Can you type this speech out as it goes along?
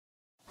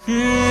Assalamu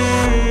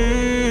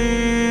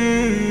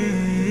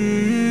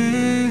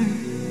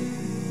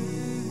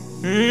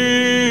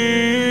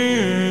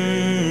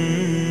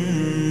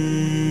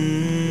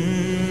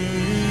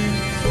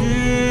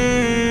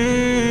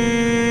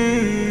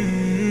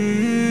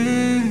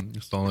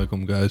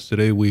alaikum, guys.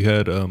 Today we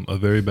had a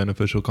very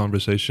beneficial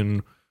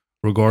conversation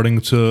regarding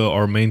to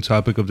our main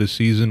topic of this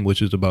season,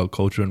 which is about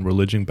culture and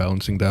religion,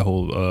 balancing that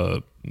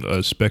whole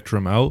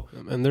spectrum out.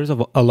 And there's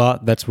a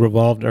lot that's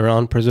revolved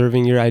around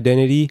preserving your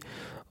identity.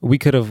 We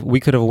could have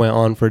went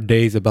on for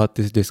days about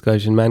this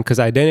discussion, man, because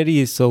identity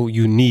is so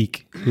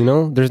unique. You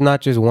know, there's not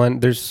just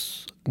one.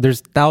 There's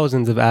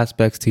thousands of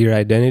aspects to your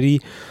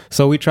identity.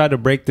 So we try to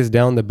break this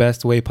down the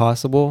best way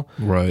possible.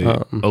 Right.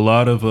 A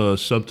lot of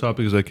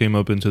subtopics that came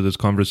up into this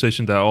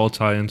conversation that all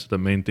tie into the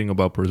main thing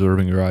about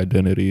preserving your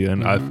identity.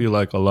 And I feel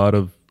like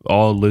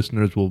all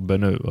listeners will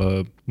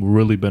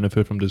really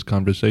benefit from this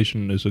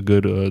conversation. It's a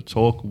good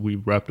talk. We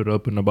wrapped it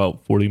up in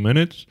about 40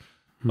 minutes.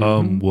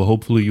 Well,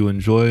 hopefully you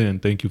enjoy, and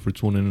thank you for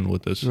tuning in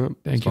with us.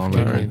 Thank you for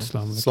tuning in.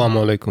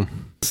 Assalamu alaikum.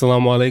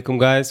 Assalamu alaikum,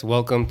 guys.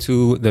 Welcome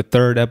to the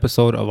third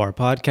episode of our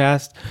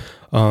podcast.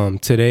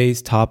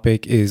 Today's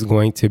topic is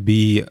going to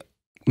be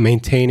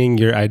maintaining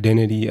your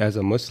identity as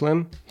a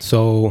Muslim.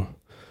 So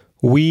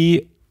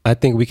I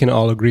think we can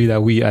all agree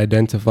that we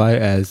identify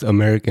as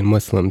American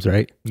Muslims,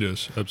 right?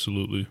 Yes,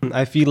 absolutely.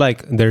 I feel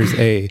like there's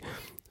a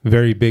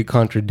very big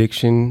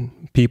contradiction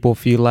people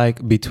feel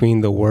like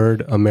between the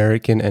word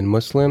American and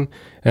Muslim.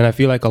 And I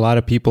feel like a lot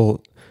of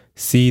people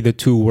see the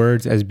two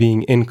words as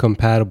being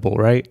incompatible,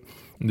 right?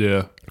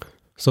 Yeah.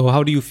 So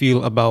how do you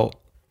feel about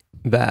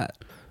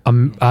that? I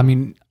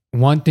mean,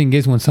 one thing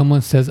is when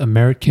someone says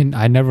American,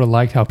 I never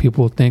liked how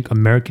people think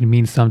American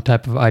means some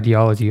type of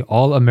ideology.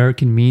 All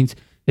American means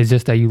is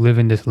just that you live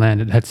in this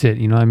land. That's it.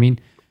 You know what I mean?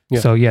 Yeah.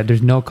 So yeah,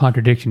 there's no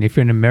contradiction. If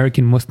you're an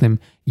American Muslim,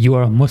 you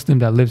are a Muslim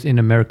that lives in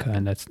America,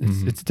 and it's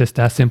just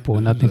that simple.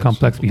 Nothing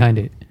complex behind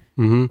it.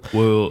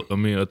 Well, I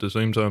mean, at the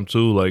same time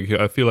too, like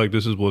I feel like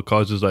this is what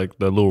causes like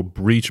that little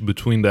breach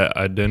between that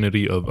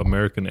identity of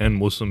American and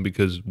Muslim,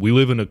 because we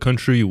live in a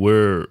country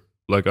where,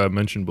 like I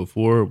mentioned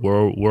before,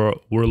 we're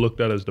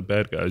looked at as the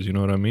bad guys. You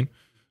know what I mean?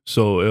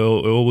 So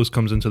it always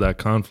comes into that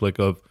conflict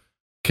of,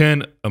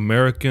 can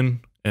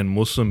American and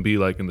Muslim be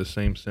like in the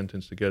same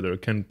sentence together?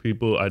 Can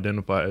people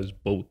identify as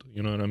both?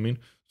 You know what I mean?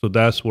 So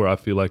that's where I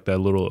feel like that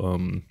little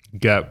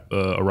gap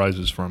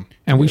arises from.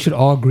 And we should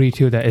all agree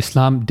too that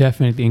Islam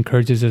definitely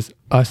encourages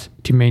us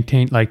to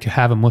maintain, like to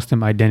have a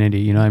Muslim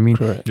identity. You know what I mean?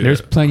 Correct. There's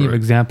plenty of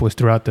examples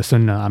throughout the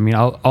Sunnah. I mean,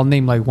 I'll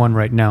name like one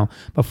right now.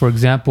 But for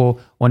example,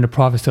 when the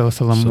Prophet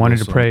ﷺ wanted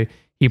to pray,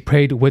 he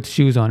prayed with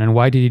shoes on. And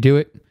why did he do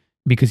it?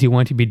 Because he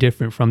wanted to be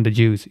different from the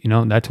Jews. You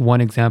know, that's one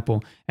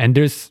example. And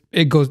there's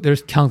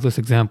countless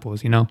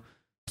exampos, you know.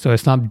 So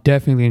Islam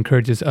definitely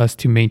encourages us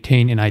to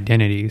maintain an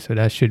identity. So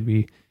that should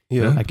be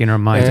like in our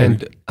minds.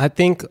 And I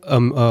think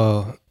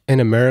in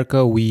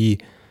America we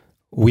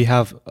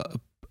have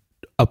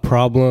a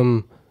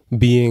problem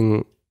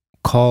being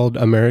called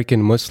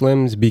American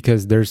Muslims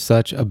because there's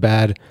such a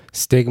bad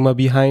stigma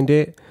behind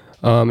it.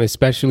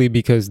 Especially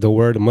because the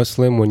word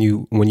Muslim, when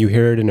you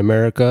hear it in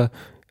America,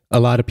 a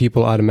lot of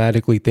people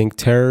automatically think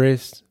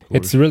terrorists.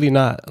 It's really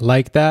not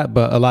like that,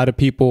 but a lot of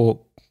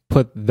people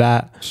put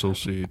that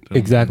associate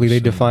exactly. They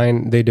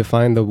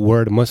define the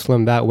word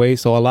Muslim that way.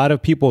 So a lot of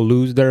people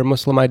lose their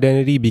Muslim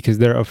identity because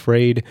they're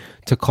afraid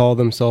to call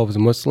themselves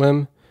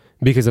Muslim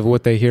because of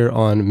what they hear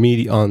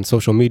on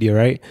social media,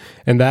 right?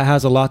 And that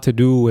has a lot to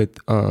do with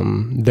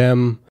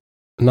them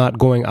not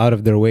going out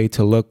of their way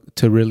to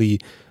really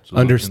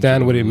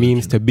understand what it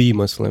means to be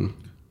Muslim.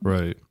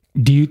 Right.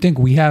 Do you think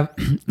we have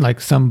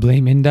like some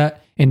blame in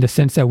that, in the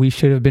sense that we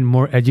should have been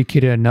more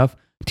educated enough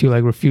to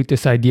like refute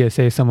this idea?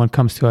 Say if someone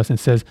comes to us and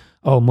says,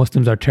 "Oh,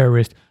 Muslims are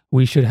terrorists,"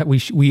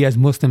 we as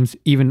Muslims,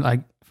 even like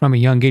from a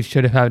young age,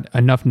 should have had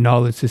enough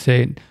knowledge to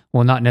say,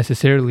 well, not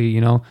necessarily,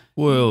 you know.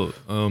 Well,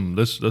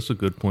 that's a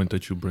good point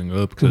that you bring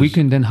up, because we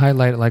can then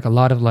highlight like a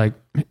lot of like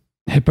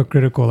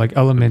hypocritical like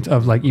elements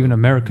of like even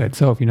America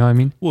itself, you know what I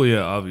mean? Well,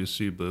 yeah,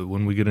 obviously, but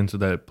when we get into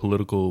that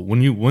political,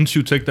 once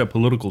you take that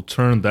political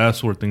turn,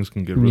 that's where things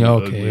can get really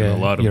ugly in a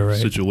lot of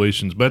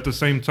situations. But at the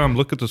same time,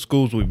 look at the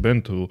schools we've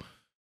been to;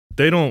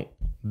 they don't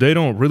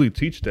really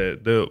teach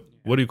that.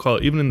 What do you call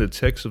it? Even in the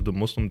text of the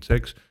Muslim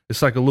text,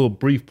 it's like a little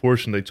brief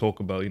portion they talk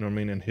about, you know what I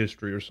mean, in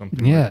history or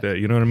something like that.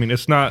 You know what I mean?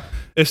 It's not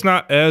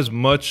as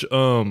much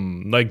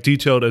like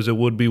detailed as it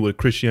would be with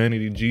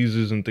Christianity,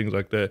 Jesus, and things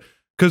like that.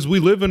 Because we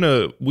live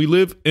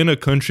in a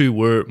country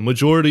where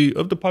majority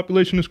of the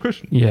population is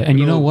Christian. Yeah, and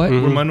you know what?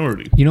 We're a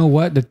minority. You know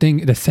what?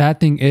 The sad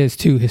thing is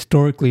too,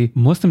 historically,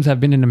 Muslims have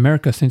been in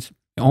America since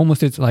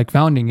almost its like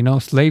founding. You know,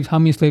 slaves. How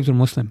many slaves were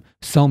Muslim?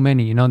 So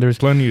many. You know, there's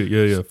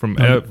plenty. From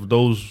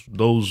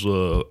those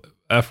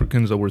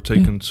Africans that were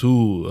taken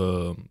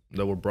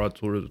that were brought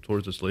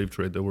towards the slave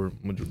trade, there were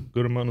a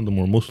good amount of them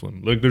were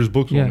Muslim. Like there's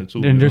books on it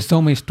too. And there's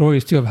so many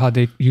stories too of how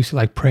they used to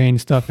like pray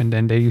and stuff, and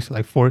then they used to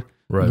like force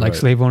Right. Like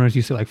slave owners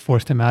used to like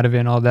force them out of it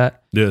and all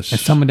that. Yes. And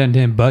some of them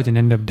didn't budge and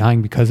ended up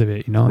dying because of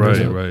it, you know?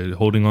 Right.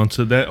 Holding on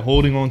to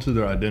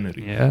their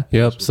identity. Yeah.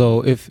 Yep.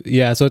 So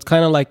so it's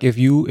kind of like if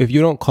you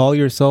don't call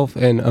yourself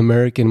an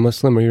American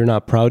Muslim, or you're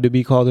not proud to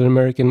be called an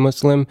American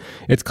Muslim,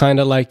 it's kind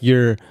of like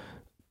you're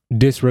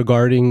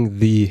disregarding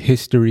the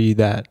history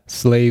that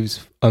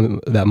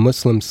that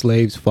Muslim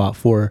slaves fought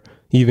for,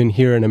 even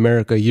here in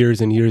America,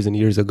 years and years and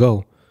years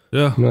ago.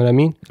 Yeah. You know what I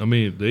mean? I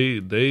mean,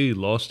 they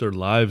lost their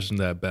lives in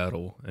that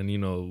battle. And,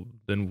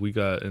 then we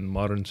got, in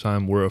modern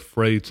time, we're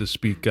afraid to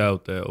speak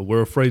out, that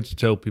we're afraid to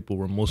tell people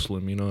we're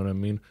Muslim. You know what I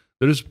mean?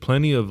 There's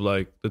plenty of,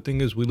 like, the thing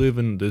is, we live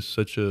in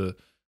such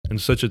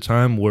a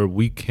time where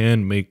we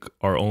can make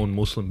our own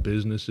Muslim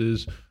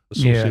businesses,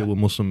 associate with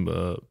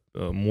Muslim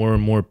more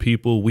and more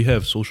people. We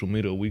have social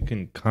media. We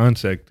can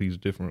contact these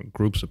different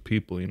groups of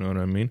people. You know what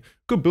I mean?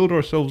 Could build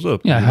ourselves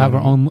up. Yeah, have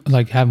our own,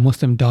 like have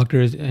Muslim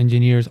doctors,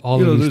 engineers,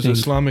 all of these there's things.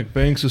 Islamic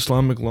banks,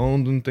 Islamic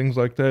loans, and things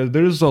like that.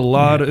 There's a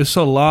lot. It's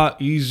a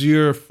lot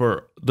easier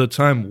for the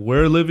time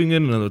we're living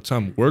in and the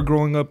time we're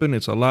growing up in.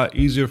 It's a lot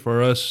easier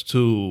for us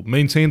to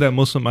maintain that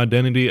Muslim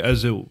identity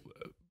as it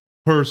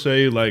per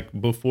se, like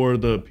before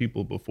the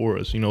people before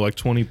us, like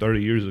 20,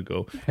 30 years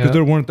ago. Because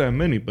there weren't that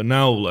many. But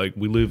now, like,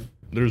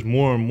 there's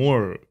more and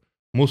more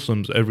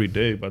Muslims every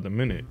day by the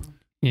minute.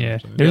 Yeah.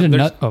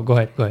 Go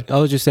ahead. I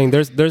was just saying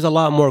there's a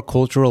lot more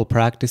cultural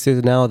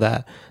practices now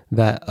that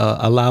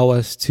allow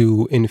us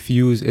to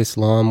infuse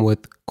Islam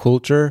with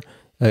culture,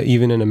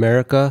 even in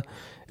America.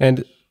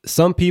 And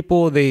some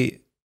people, they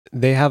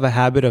have a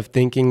habit of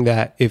thinking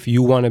that if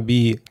you want to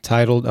be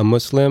titled a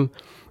Muslim,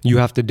 you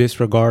have to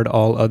disregard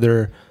all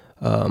other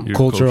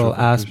cultural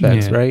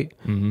aspects, right?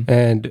 Mm-hmm.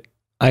 And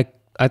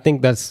I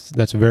think that's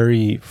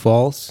very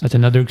false. That's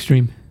another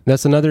extreme.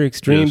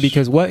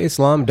 Because what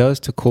Islam does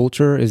to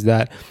culture is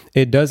that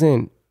it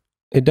doesn't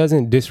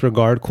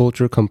disregard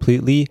culture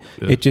completely.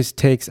 Yeah. It just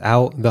takes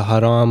out the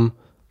haram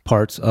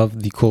parts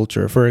of the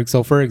culture. For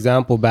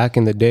example, back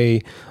in the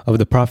day of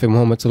the Prophet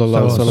Muhammad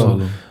sallallahu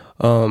alaihi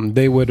wasallam,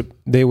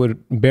 they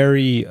would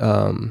bury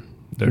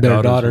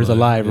their daughters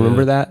alive. Yeah.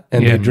 Remember that?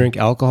 And they drink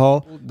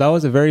alcohol. That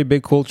was a very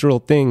big cultural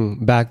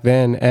thing back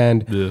then.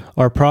 And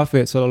our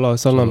Prophet sallallahu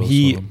alaihi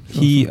wasallam,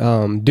 he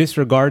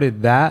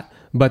disregarded that,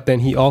 but then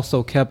he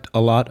also kept a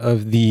lot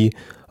of the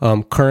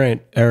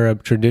current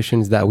Arab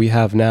traditions that we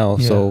have now.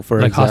 Yeah. So,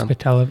 for example,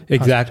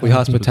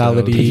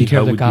 hospitality. Taking care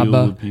of the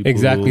Kaaba.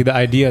 Exactly, the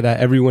idea that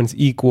everyone's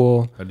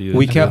equal.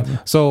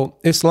 So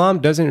Islam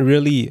doesn't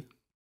really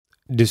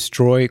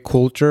destroy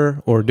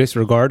culture or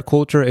disregard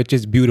culture. It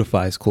just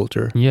beautifies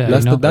culture. Yeah,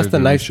 that's the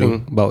nice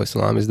thing about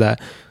Islam, is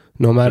that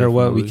no matter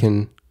what, we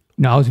can.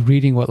 Now, I was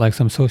reading what like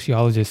some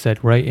sociologist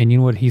said, right? And you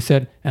know what he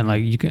said? And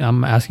like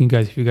I'm asking you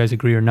guys if you guys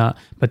agree or not.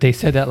 But they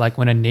said that like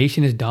when a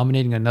nation is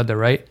dominating another,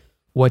 right?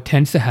 What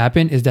tends to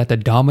happen is that the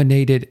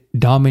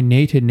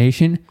dominated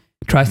nation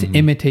tries to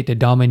imitate the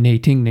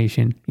dominating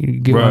nation. You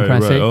get what I'm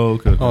trying to say? Oh,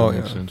 okay. That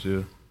makes sense,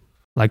 yeah.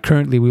 Like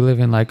currently we live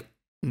in like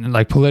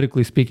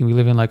politically speaking, we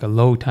live in like a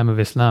low time of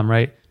Islam,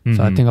 right? Mm-hmm.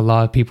 So I think a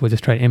lot of people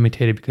just try to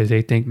imitate it because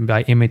they think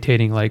by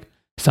imitating like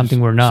something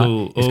we're not,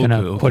 it's going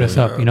to put us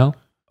up, you know?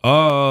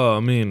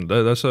 I mean,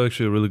 that's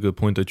actually a really good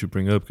point that you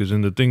bring up, because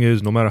then the thing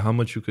is, no matter how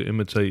much you could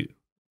imitate,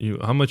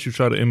 how much you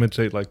try to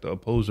imitate like the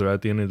opposer,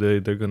 at the end of the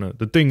day,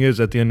 the thing is,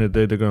 at the end of the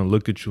day, they're going to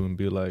look at you and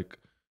be like,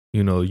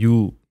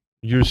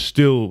 you're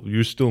still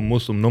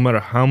Muslim. No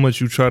matter how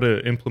much you try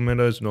to implement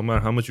us, no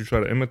matter how much you try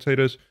to imitate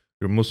us,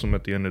 you're Muslim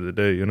at the end of the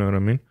day. You know what I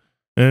mean?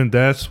 And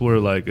that's where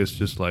like, it's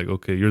just like,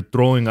 okay, you're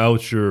throwing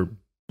out your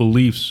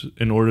beliefs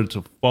in order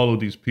to follow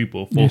these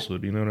people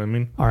falsehood. You know what I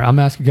mean? All right, I'm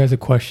asking you guys a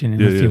question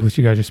and let's see what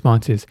you guys'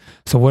 response is.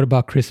 So what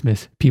about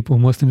Christmas? People,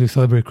 Muslims who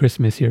celebrate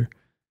Christmas here.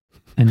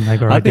 And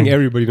like, I think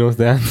everybody knows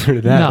the answer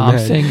to that. No, man. I'm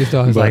saying this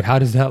though. It's like, how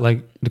does that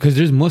like, because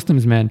there's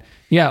Muslims, man.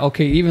 Yeah,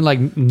 okay, even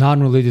like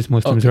non-religious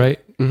Muslims, right?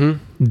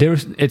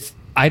 Mm-hmm.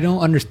 I don't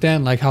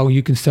understand like how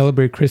you can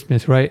celebrate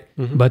Christmas, right?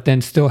 Mm-hmm. But then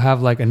still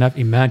have like enough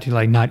iman to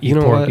like not eat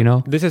pork, you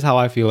know? This is how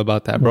I feel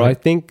about that, bro. Right. I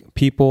think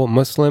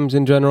Muslims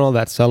in general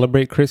that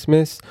celebrate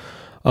Christmas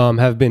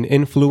have been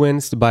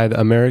influenced by the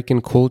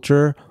American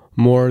culture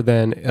more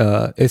than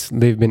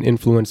they've been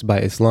influenced by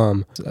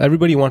Islam. So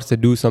everybody wants to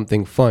do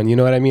something fun. You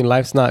know what I mean?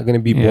 Life's not going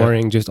to be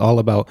boring, just all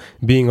about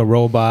being a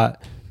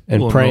robot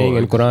and praying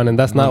and Quran, and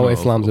that's not what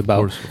Islam's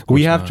about.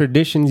 We have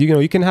traditions.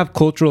 You can have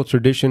cultural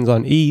traditions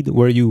on Eid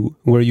where you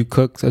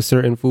cook a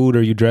certain food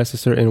or you dress a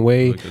certain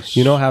way.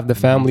 Have the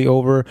family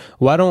over.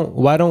 Why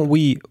don't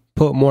we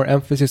put more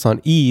emphasis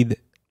on Eid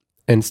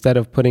instead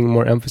of putting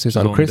more emphasis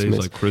on Christmas?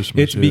 Like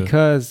Christmas? It's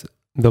because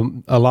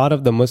a lot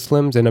of the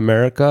Muslims in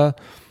America,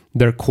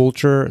 their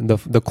culture,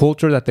 the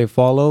culture that they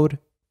followed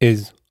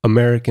is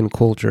American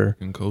culture.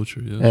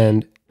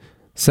 And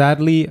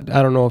sadly,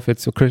 I don't know if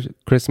it's a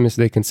Christmas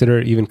they consider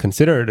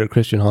it a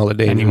Christian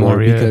holiday anymore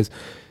because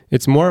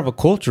it's more of a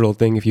cultural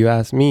thing, if you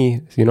ask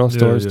me.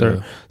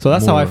 So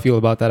that's how I feel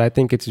about that. I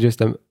think it's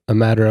just a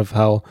matter of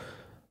how.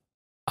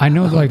 I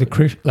know, like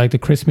the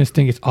Christmas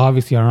thing. It's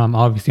obviously haram.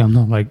 Obviously, I'm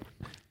not like.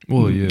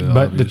 Well, yeah.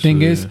 But the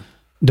thing is,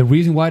 the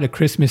reason why the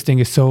Christmas thing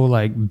is so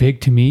like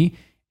big to me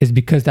is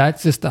because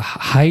that's just the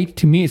height.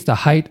 To me, it's the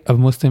height of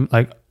Muslim,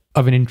 like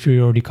of an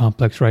inferiority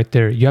complex right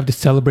there. You have to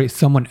celebrate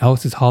someone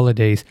else's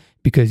holidays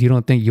because you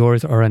don't think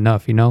yours are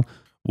enough, you know?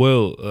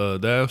 Well,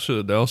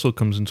 that also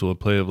comes into a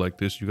play of like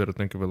this. You got to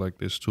think of it like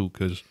this too,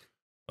 because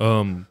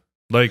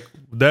like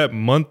that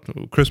month,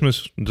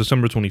 Christmas,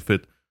 December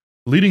 25th,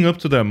 leading up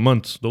to that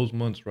month, those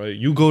months, right?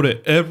 You go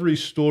to every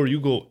store, you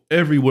go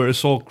everywhere.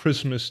 It's all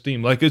Christmas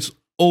themed. Like it's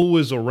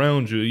always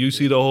around you. You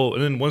see the whole,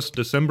 and then once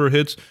December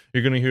hits,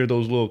 you're gonna hear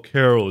those little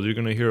carols. You're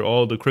gonna hear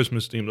all the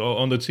Christmas themes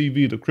on the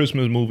TV. The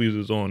Christmas movies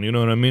is on. You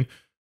know what I mean?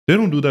 They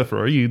don't do that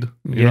for Eid. You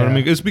know what I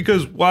mean? It's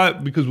because why?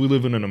 Because we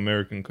live in an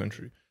American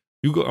country.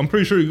 You go. I'm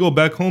pretty sure you go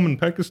back home in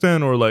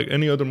Pakistan or like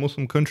any other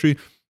Muslim country,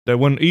 that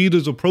when Eid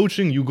is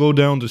approaching, you go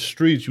down the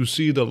streets, you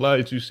see the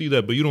lights, you see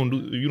that, but you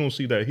don't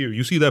see that here.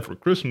 You see that for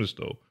Christmas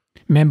though.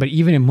 Man, but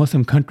even in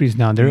Muslim countries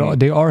now,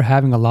 they are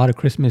having a lot of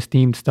Christmas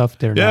themed stuff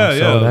there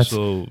now.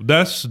 So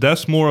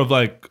that's more of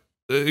like,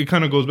 it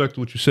kind of goes back to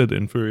what you said, the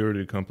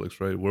inferiority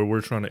complex, right? Where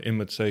we're trying to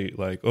imitate,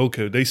 like,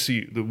 okay,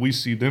 we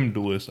see them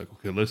do it. It's like,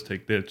 okay, let's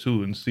take that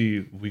too and see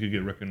if we could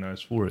get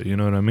recognized for it. You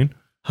know what I mean?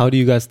 How do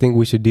you guys think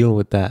we should deal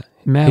with that?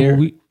 Man,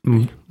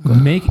 we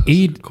make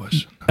Eid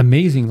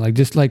amazing. Like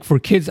just like for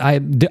kids, I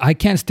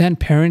can't stand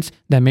parents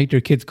that make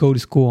their kids go to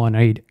school on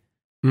Eid.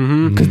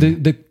 Because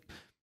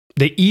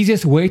the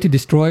easiest way to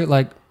destroy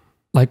like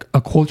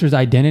a culture's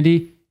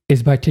identity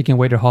is by taking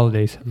away their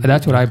holidays.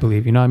 That's what I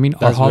believe. You know what I mean?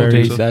 Our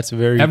holidays. That's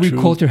very every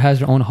true. culture has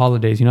their own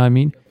holidays. You know what I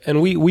mean? And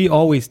we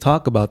always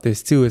talk about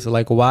this too. It's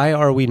like, why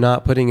are we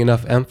not putting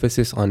enough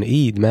emphasis on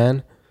Eid,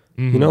 man?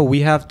 You know, we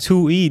have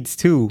 2 Eids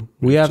too.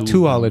 We have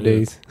 2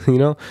 holidays, you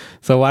know?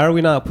 So why are we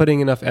not putting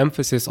enough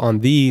emphasis on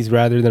these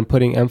rather than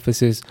putting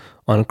emphasis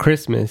on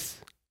Christmas,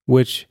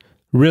 which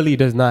really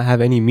does not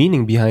have any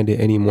meaning behind it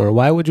anymore?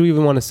 Why would you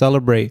even want to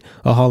celebrate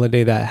a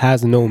holiday that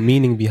has no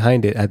meaning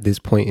behind it at this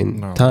point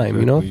in time,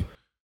 you know?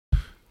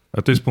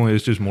 At this point,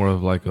 it's just more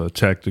of like a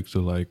tactic to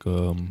like,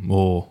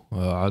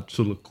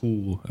 to look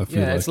cool. I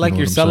feel it's like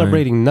you're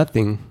celebrating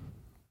nothing.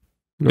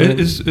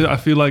 I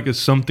feel like it's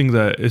something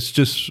that it's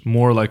just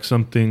more like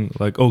something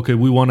like, okay,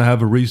 we want to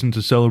have a reason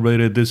to celebrate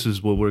it. This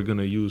is what we're going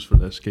to use for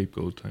that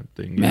scapegoat type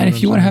thing. Man,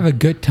 if you want to have a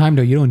good time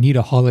though, you don't need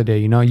a holiday,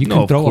 you know? You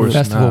can throw a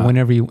festival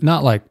whenever you,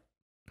 not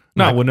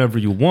whenever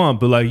you want,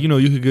 but like, you know,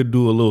 you could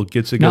do a little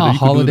get together. Not a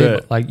holiday,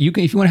 but like you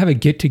can, if you want to have a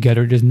get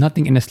together, there's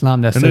nothing in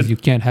Islam that says you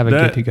can't have a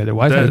get together.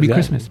 Why does it have to be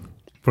Christmas?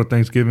 For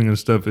Thanksgiving and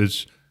stuff,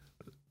 it's,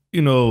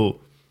 you know,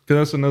 because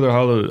that's another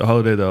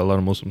holiday that a lot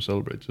of Muslims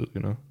celebrate too,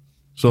 you know?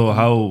 So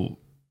how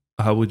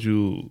would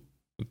you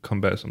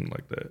combat something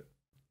like that?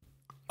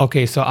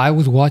 Okay, so I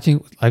was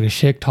watching like a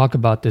sheikh talk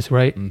about this,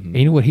 right? And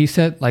you know what he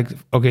said? Like,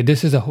 okay,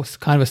 this is a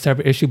kind of a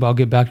separate issue, but I'll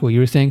get back to what you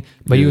were saying.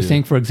 But you were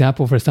saying, for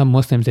example, for some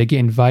Muslims, they get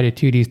invited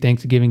to these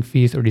Thanksgiving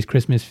feasts or these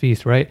Christmas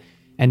feasts, right?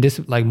 And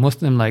this like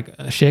Muslim, like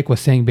sheikh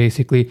was saying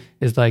basically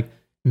is like,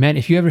 man,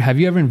 have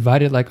you ever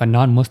invited like a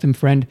non-Muslim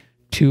friend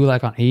to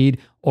like on Eid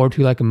or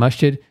to like a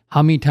masjid?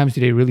 How many times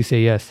do they really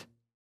say yes?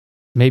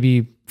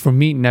 Maybe for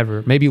me,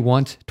 never. Maybe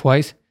once,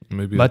 twice.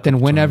 But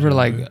then whenever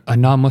like a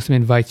non-Muslim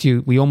invites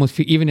you, we almost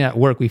feel, even at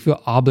work, we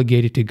feel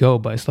obligated to go.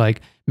 But it's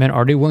like, man,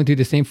 are they willing to do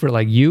the same for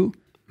like you?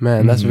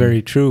 Man, that's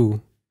very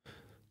true.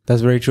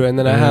 That's very true. And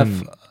then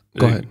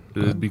go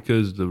ahead.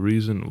 Because the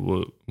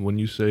reason when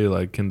you say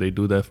like, can they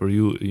do that for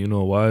you? You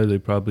know why they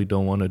probably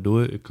don't want to do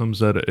it? It comes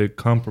that it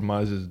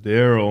compromises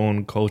their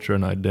own culture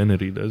and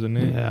identity, doesn't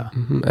it? Yeah.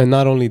 And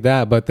not only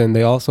that, but then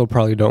they also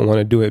probably don't want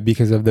to do it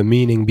because of the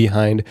meaning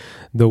behind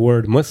the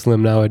word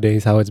Muslim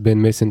nowadays, how it's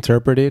been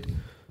misinterpreted.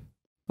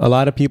 A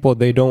lot of people,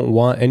 they don't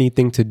want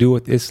anything to do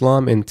with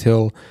Islam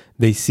until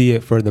they see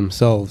it for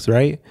themselves,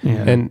 right?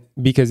 Yeah. And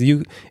because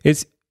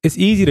it's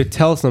easy to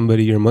tell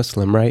somebody you're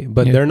Muslim, right?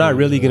 But they're not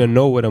really going to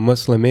know what a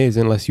Muslim is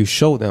unless you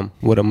show them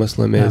what a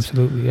Muslim is.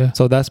 Absolutely, yeah.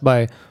 So that's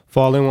by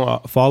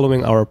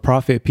following our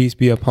Prophet, peace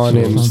be upon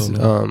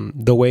him,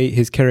 the way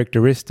his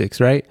characteristics,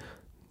 right?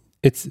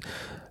 It's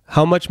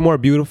how much more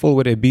beautiful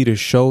would it be to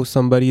show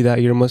somebody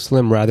that you're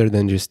Muslim rather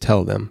than just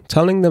tell them?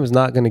 Telling them is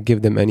not going to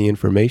give them any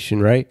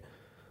information, right?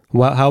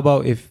 Well, how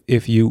about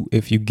if you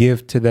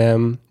give to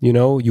them, you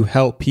know, you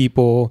help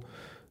people,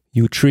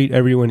 you treat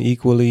everyone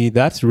equally.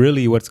 That's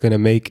really what's going to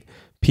make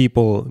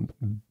people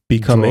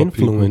become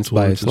influenced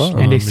by Islam.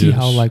 And they see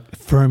how like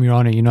firm you're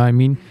on it. You know what I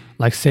mean?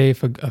 Like say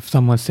if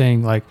someone's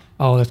saying like,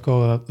 oh, let's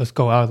go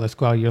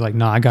out. You're like,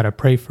 no, I got to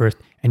pray first.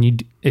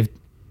 And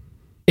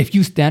if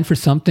you stand for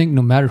something,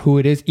 no matter who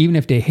it is, even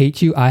if they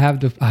hate you, I have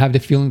the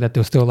feeling that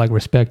they'll still like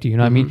respect you. You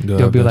know what I mean?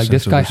 They'll be like,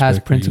 this guy has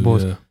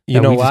principles. You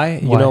know why?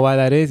 You know why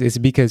that is? It's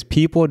because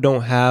people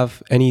don't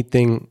have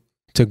anything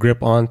to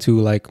grip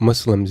onto like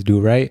Muslims do,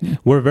 right? Yeah.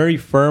 We're very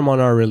firm on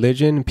our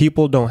religion.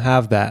 People don't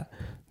have that.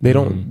 They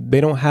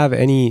don't have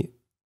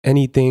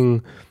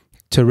anything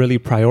to really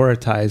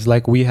prioritize.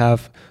 Like we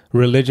have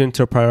religion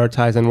to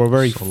prioritize, and we're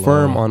very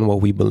firm on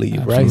what we believe.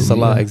 Absolutely. Right?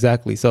 Salah,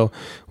 exactly. So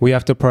we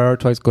have to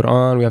prioritize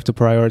Quran. We have to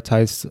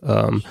prioritize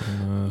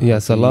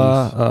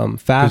Salah,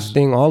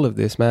 fasting, all of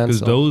this, man.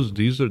 Because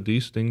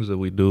these things that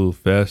we do: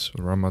 fast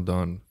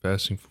Ramadan,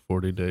 fasting for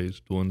 40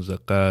 days, doing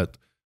zakat,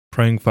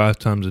 praying 5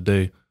 times a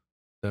day.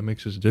 That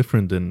makes us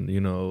different than, you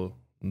know,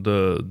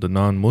 the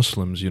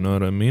non-Muslims, you know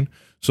what I mean?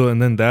 So,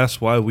 and then that's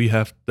why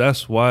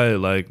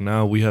like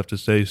now we have to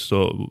say,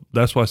 so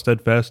that's why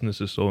steadfastness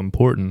is so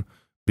important,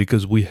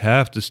 because we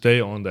have to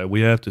stay on that.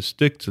 We have to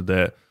stick to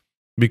that,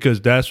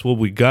 because that's what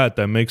we got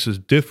that makes us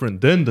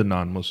different than the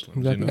non-Muslims.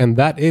 Exactly. You know? And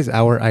that is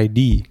our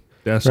ID.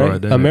 That's right? Our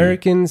identity.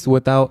 Americans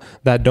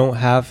that don't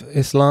have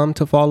Islam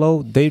to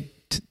follow,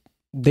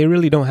 they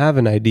really don't have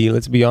an ID.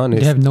 Let's be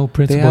honest. They have no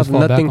principles. They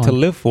have nothing to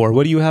live for.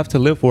 What do you have to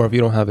live for if you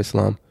don't have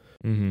Islam?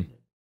 Mm-hmm.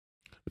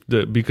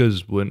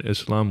 Because when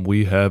Islam,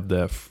 we have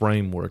that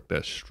framework,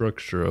 that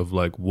structure of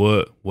like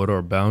what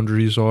our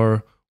boundaries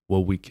are,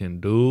 what we can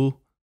do,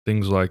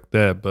 things like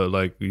that. But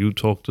like you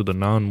talk to the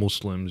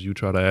non-Muslims, you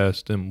try to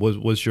ask them,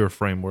 what's your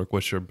framework?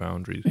 What's your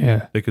boundaries?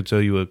 Yeah. They could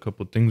tell you a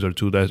couple things or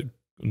two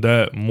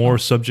that more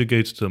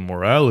subjugates to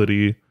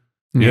morality.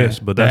 Yeah, yes,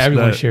 but that's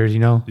everyone shares, you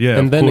know. Yeah,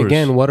 and then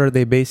again, what are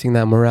they basing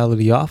that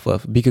morality off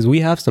of? Because we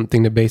have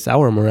something to base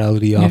our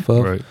morality off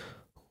of. Right.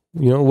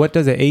 You know, what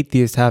does an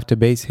atheist have to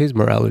base his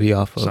morality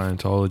off of?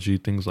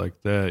 Scientology, things like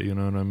that. You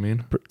know what I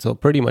mean? So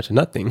pretty much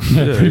nothing.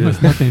 Pretty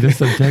much nothing. Just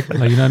subjective,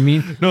 like, you know what I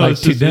mean? No, like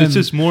it's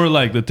just more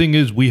like, the thing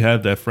is, we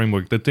have that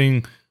framework.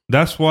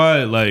 That's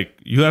why, like,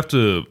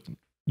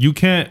 you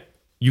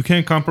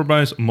can't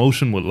compromise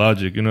emotion with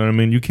logic. You know what I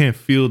mean? You can't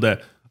feel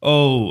that,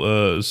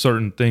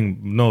 certain thing.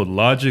 No,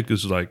 logic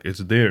is like, it's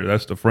there.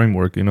 That's the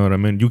framework. You know what I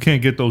mean? You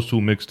can't get those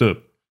two mixed up.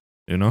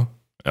 You know,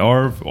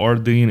 our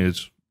deen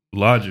is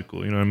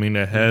logical. You know what I mean?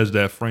 That has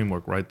that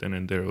framework right then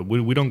and there.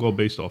 We don't go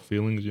based off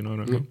feelings. You know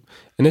what I mean?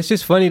 And it's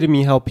just funny to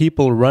me how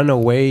people run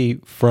away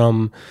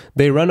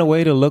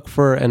to look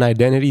for an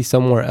identity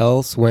somewhere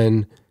else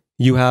when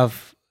you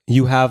have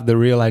the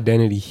real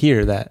identity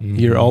here that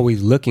you're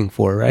always looking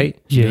for, right?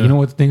 Yeah. You know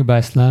what the thing about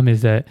Islam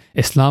is that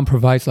Islam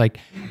provides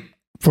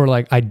for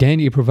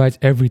identity, it provides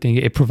everything.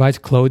 It provides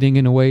clothing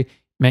in a way,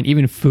 man,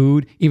 even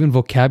food, even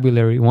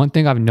vocabulary. One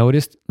thing I've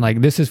noticed,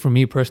 like this is for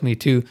me personally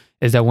too,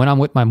 is that when I'm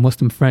with my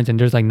Muslim friends and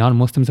there's like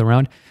non-Muslims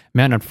around,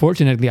 man,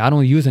 unfortunately, I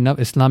don't use enough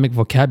Islamic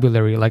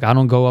vocabulary. Like I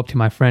don't go up to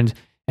my friends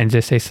and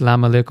just say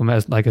salam alaikum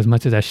as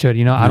much as I should.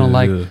 You know,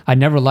 I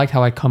never liked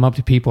how I come up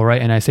to people,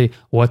 right? And I say,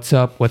 what's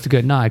up? What's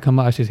good? Nah, I come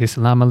up, I should say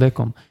salam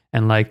alaikum.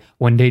 And like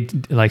when they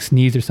like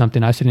sneeze or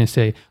something, I shouldn't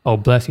say, oh,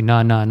 bless you.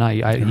 Nah.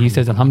 He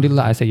says,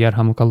 alhamdulillah. I say,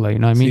 yarhamukallah. You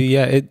know what I mean? See,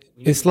 yeah,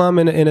 Islam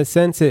in a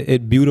sense,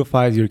 it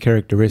beautifies your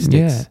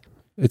characteristics. Yeah.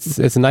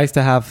 It's nice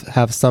to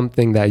have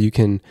something that you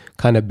can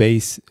kind of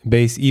base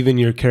even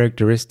your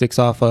characteristics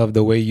off of,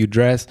 the way you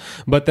dress.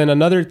 But then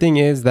another thing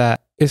is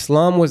that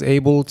Islam was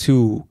able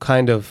to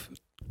kind of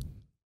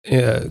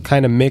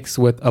mix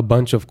with a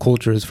bunch of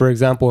cultures. For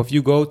example, if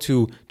you go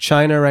to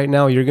China right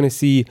now, you're going to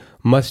see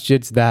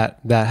masjids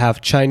that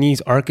have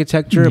Chinese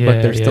architecture,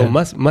 but they're still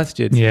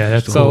masjids. Yeah,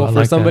 that's so cool.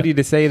 For somebody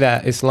to say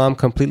that Islam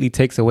completely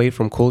takes away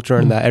from culture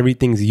and that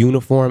everything's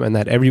uniform and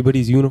that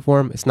everybody's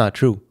uniform, it's not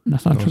true.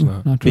 That's not true.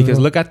 Not true. Because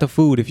look at the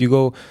food. If you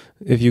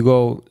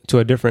go to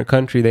a different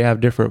country, they have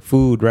different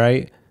food,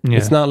 right? Yeah.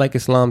 It's not like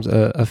Islam's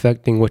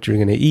affecting what you're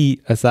going to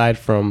eat aside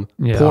from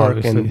pork,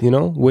 obviously.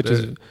 And which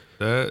is.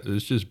 That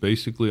is just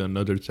basically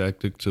another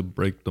tactic to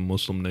break the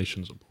Muslim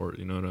nations apart.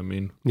 You know what I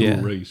mean? Through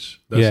race.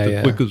 That's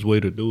the quickest way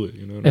to do it.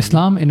 You know what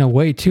Islam, in a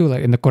way, too,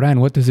 like in the Quran,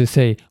 what does it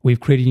say? We've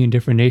created you in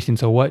different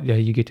nations. So what?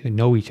 You get to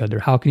know each other.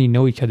 How can you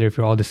know each other if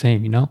you're all the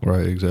same? You know?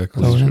 Right.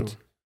 Exactly.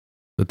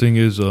 The thing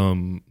is,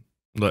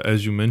 like,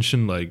 as you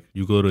mentioned, like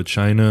you go to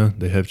China,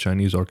 they have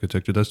Chinese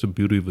architecture. That's the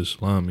beauty of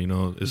Islam. You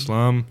know,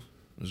 Islam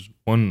is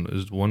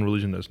one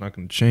religion that's not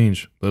going to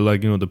change, but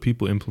like the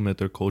people implement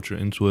their culture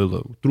into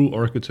it through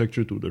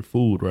architecture, through their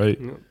food, right?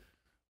 Yeah.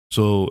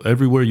 So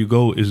everywhere you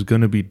go is going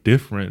to be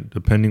different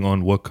depending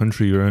on what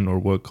country you're in or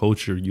what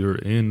culture you're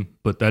in,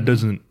 but that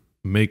doesn't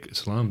make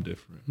Islam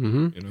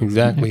different.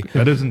 Exactly.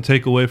 That doesn't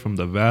take away from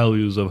the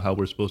values of how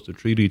we're supposed to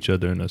treat each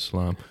other in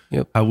Islam,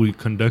 how we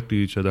conduct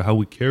each other, how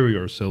we carry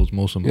ourselves.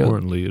 Most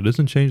importantly, it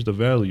doesn't change the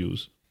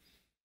values.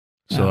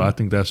 So I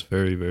think that's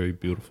very, very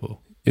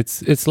beautiful.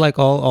 It's like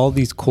all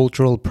these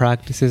cultural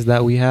practices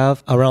that we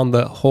have around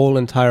the whole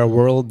entire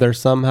world, they're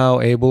somehow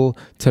able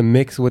to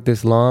mix with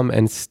Islam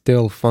and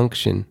still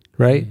function,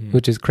 right?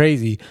 Which is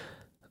crazy.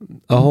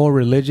 A whole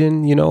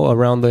religion,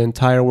 around the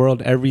entire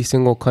world, every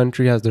single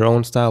country has their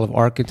own style of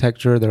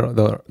architecture,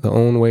 their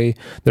own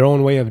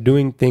way of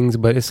doing things,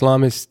 but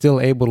Islam is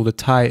still able to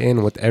tie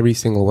in with every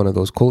single one of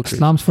those cultures.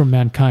 Islam's for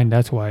mankind,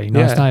 that's why.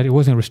 It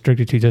wasn't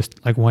restricted to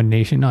just like one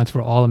nation. No, it's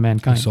for all of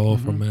mankind. It's all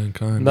for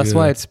mankind. And that's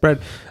why it spread.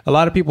 A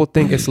lot of people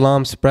think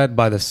Islam spread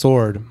by the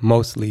sword,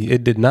 mostly.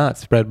 It did not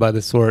spread by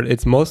the sword.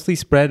 It's mostly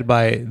spread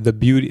by the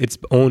beauty, its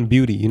own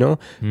beauty,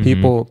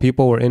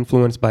 People were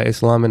influenced by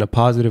Islam in a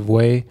positive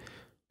way.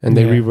 And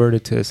they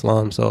reverted to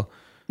Islam. So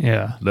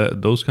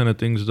those kind of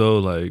things though,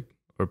 like,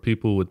 or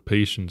people with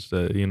patience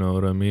that, you know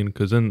what I mean?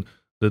 Because then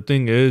the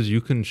thing is,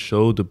 you can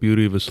show the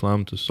beauty of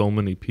Islam to so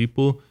many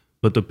people,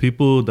 but the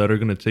people that are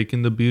going to take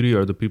in the beauty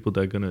are the people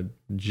that are going to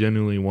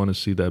genuinely want to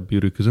see that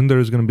beauty. Because then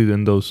there's going to be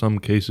in those some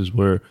cases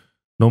where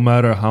no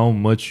matter how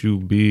much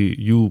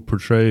you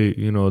portray,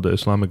 you know, the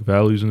Islamic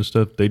values and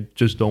stuff, they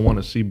just don't want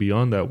to see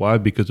beyond that. Why?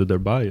 Because of their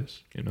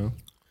bias, you know?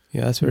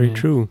 Yeah, that's very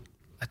true.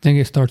 I think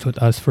it starts with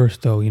us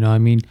first, though. You know what I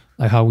mean?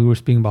 Like how we were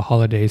speaking about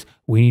holidays,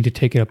 we need to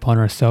take it upon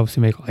ourselves to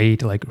make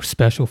Eid like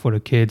special for the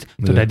kids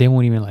so that they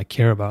won't even like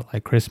care about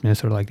like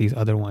Christmas or like these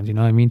other ones. You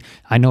know what I mean?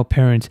 I know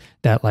parents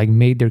that like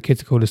made their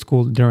kids go to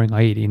school during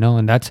Eid, you know,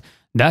 and that's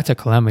a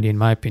calamity in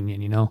my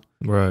opinion, you know?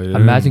 Right.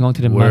 Imagine going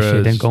to the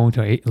masjid, then going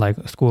to like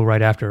school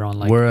right after on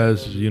like.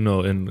 Whereas, you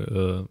know,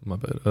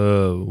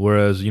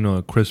 whereas, you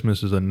know,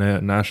 Christmas is a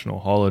national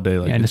holiday.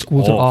 Like, and the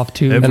schools are off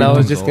too. And I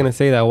was just going to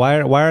say that.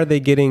 Why are they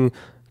getting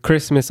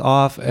Christmas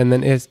off? And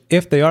then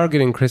if they are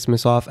getting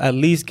Christmas off, at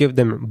least give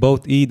them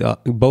both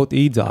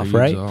Eids off,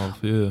 right?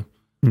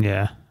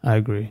 Yeah, I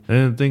agree.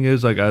 And the thing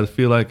is, like, I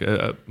feel like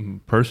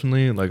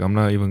personally, like, I'm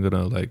gonna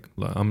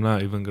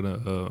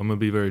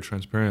be very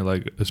transparent.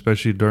 Like,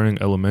 especially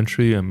during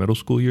elementary and middle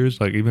school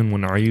years, like, even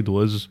when Eid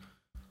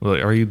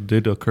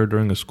did occur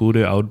during a school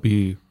day, I would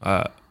be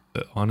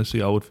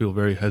honestly, I would feel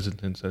very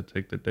hesitant to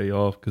take the day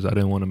off because I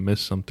didn't want to miss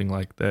something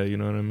like that. You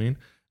know what I mean?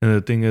 And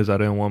the thing is, I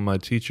didn't want my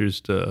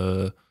teachers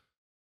to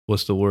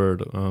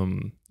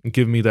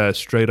give me that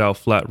straight out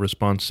flat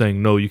response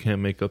saying, no, you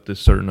can't make up this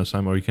certain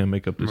assignment or you can't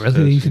make up this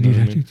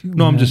test.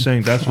 No, I'm just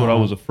saying that's what I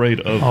was afraid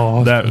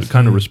of, that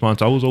kind of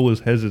response. I was always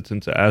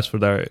hesitant to ask for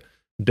that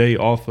day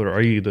off or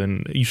Eid,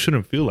 and you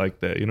shouldn't feel like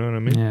that. You know what I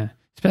mean? Yeah.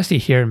 Especially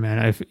here,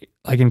 man. If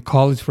like in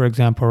college, for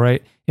example,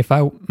 right?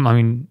 I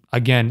mean,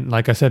 again,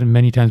 like I said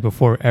many times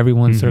before,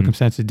 everyone's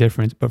circumstance is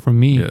different. But for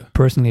me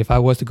personally, if I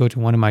was to go to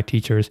one of my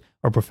teachers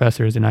or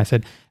professors and I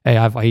said, hey,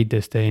 I have Eid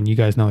this day, and you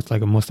guys know it's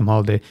like a Muslim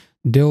holiday,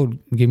 they'll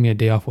give me a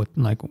day off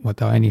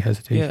without any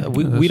hesitation. Yeah,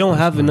 we don't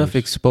have enough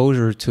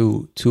exposure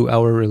to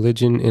our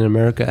religion in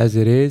America as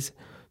it is.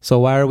 So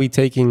why are we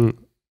taking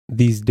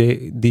these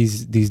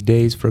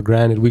days for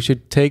granted? We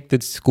should take the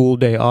school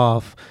day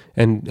off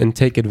and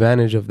take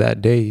advantage of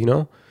that day, you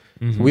know?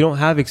 We don't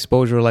have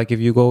exposure like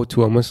if you go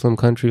to a Muslim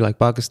country like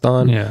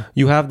Pakistan.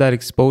 You have that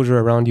exposure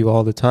around you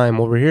all the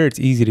time. Over here, it's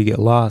easy to get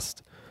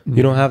lost.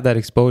 You don't have that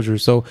exposure.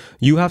 So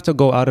you have to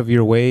go out of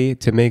your way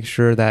to make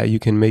sure that you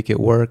can make it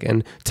work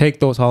and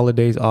take those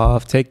holidays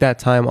off, take that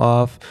time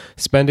off,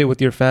 spend it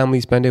with your family,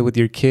 spend it with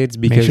your kids,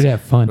 because make sure they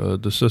have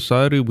fun. The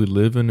society we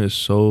live in is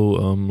so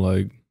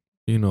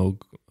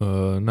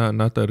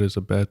not that it's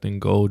a bad thing,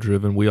 goal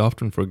driven. We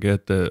often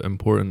forget the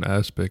important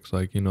aspects,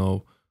 like, you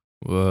know,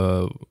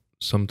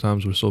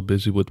 sometimes we're so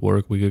busy with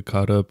work, we get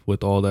caught up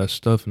with all that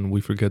stuff and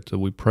we forget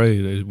we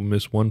pray. We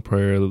miss one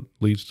prayer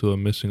leads to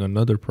missing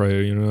another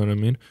prayer, you know what I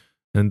mean?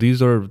 And these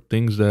are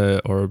things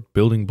that are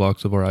building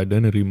blocks of our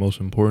identity, most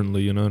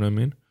importantly, you know what I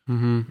mean?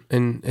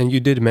 And you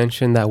did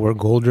mention that we're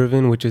goal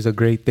driven, which is a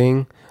great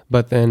thing,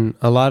 but then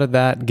a lot of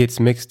that gets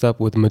mixed up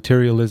with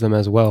materialism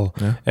as well.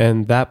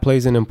 And that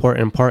plays an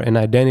important part in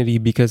identity,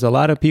 because a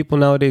lot of people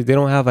nowadays, they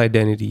don't have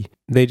identity.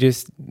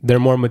 They're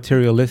more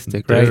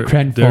materialistic, right?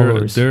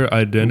 Their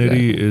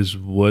identity is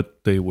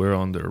what they wear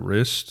on their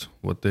wrist,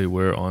 what they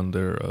wear on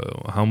their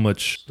how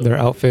much their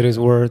outfit is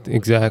worth.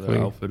 Exactly.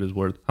 Their outfit is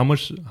worth. How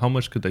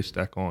much could they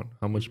stack on?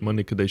 How much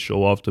money could they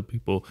show off to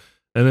people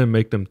and then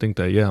make them think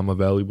that, yeah, I'm a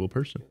valuable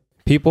person?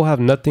 People have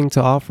nothing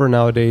to offer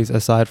nowadays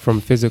aside from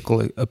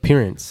physical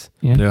appearance.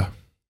 Yeah.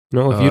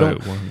 No,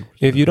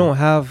 if you don't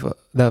have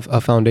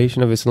a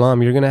foundation of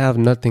Islam, you're gonna have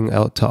nothing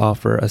out to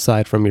offer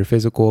aside from your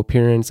physical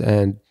appearance,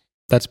 and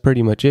that's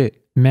pretty much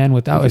it. Man,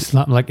 without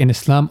Islam, like in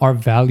Islam, our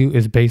value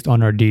is based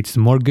on our deeds. The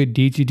more good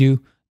deeds you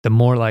do, the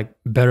more like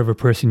better of a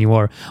person you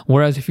are.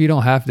 Whereas if you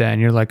don't have that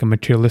and you're like a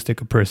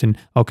materialistic person,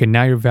 okay,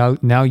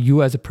 now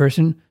you as a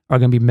person are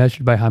gonna be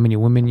measured by how many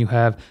women you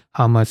have,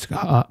 how much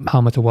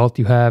wealth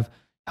you have,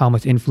 how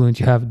much influence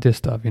you have, this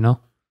stuff, you know?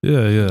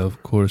 Yeah,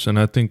 of course. And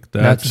I think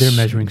that's their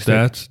measuring stick.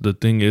 That's the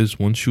thing is,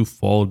 once you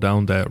fall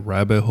down that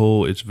rabbit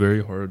hole, it's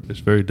very hard. It's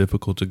very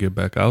difficult to get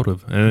back out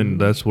of.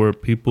 And that's where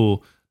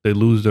people, they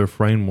lose their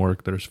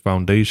framework, their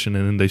foundation,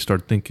 and then they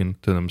start thinking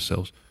to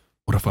themselves,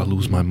 what if I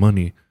lose my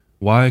money?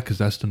 Why? Because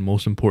that's the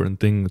most important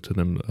thing to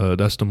them.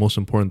 That's the most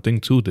important thing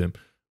to them.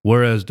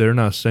 Whereas they're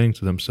not saying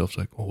to themselves,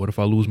 like, oh, what if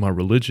I lose my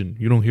religion?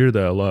 You don't hear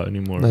that a lot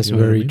anymore. That's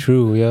very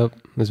true. Yep.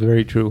 That's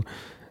very true.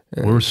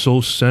 We're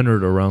so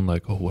centered around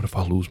like, oh, what if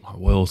I lose my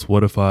wealth?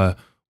 What if I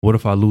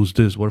lose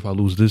this? What if I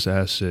lose this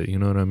asset? You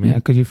know what I mean? Yeah,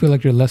 because you feel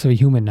like you're less of a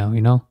human now, you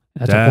know?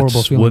 That's a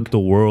horrible feeling. What the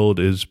world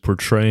is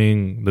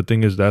portraying. The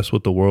thing is, that's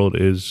what the world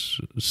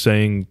is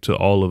saying to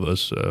all of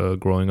us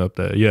growing up,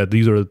 that, yeah,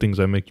 these are the things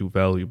that make you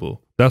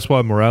valuable. That's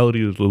why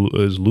morality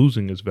is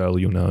losing its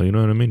value now. You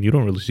know what I mean? You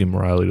don't really see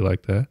morality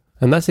like that.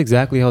 And that's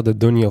exactly how the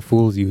dunya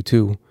fools you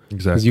too.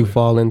 Exactly. Because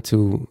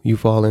you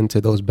fall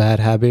into those bad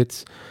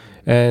habits.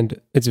 And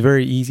it's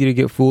very easy to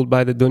get fooled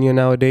by the dunya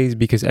nowadays,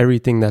 because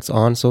everything that's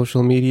on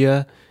social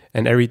media,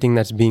 and everything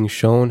that's being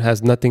shown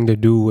has nothing to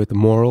do with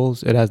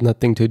morals. It has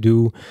nothing to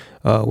do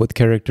with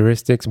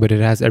characteristics, but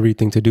it has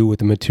everything to do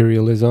with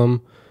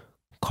materialism,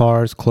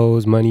 cars,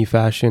 clothes, money,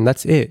 fashion.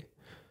 That's it.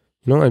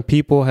 You know, and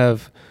people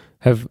have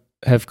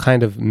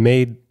kind of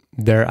made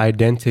their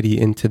identity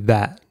into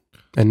that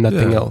and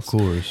nothing else. Of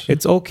course.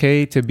 It's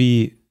okay to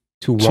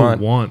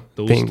want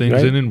those things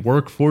right? And then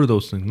work for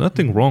those things.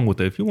 Nothing wrong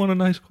with it. If you want a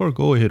nice car,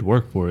 go ahead,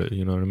 work for it.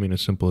 You know what I mean?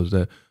 As simple as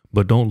that.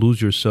 But don't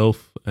lose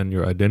yourself and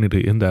your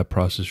identity in that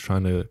process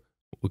trying to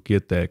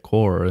get that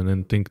car and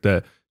then think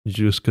that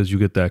just because you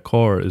get that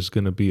car is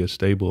going to be a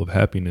stable of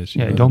happiness.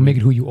 Yeah, don't make it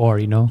who you are,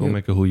 you know? Don't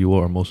make it who you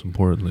are, most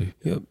importantly.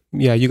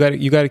 Yeah, you got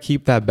to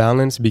keep that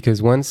balance,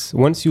 because once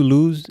you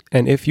lose,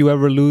 and if you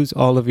ever lose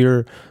all of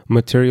your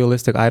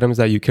materialistic items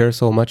that you care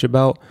so much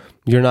about,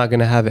 you're not going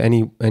to have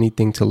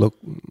anything to look,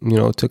 you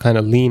know, to kind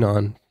of lean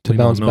on, to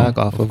bounce back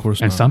off of. Course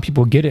and not. Some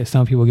people get it.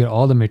 Some people get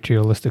all the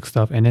materialistic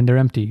stuff and then they're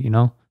empty, you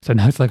know? So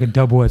now it's like a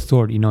double-edged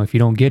sword, you know? If you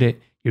don't get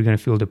it, you're going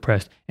to feel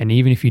depressed. And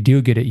even if you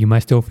do get it, you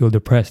might still feel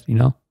depressed, you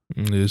know?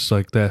 It's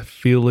like that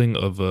feeling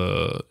of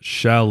that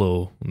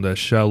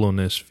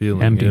shallowness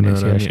feeling.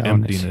 Emptiness, you know what I mean?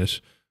 Emptiness.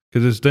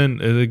 Because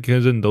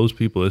then those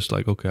people, it's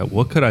like, okay,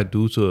 what could I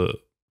do to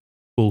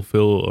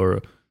fulfill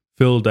or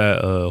fill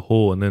that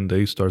hole? And then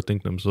they start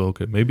thinking to themselves,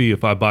 okay, maybe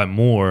if I buy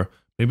more,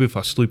 maybe if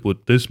I sleep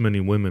with this many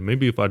women,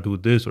 maybe if I do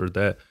this or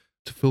that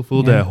to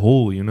fulfill that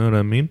hole, you know what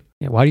I mean?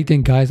 Yeah. Why do you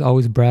think guys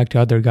always brag to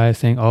other guys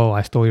saying, oh,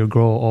 I stole your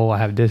girl, oh, I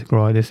have this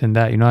girl, this and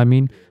that, you know what I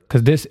mean?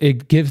 Because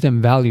it gives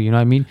them value, you know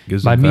what I mean?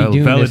 Gives them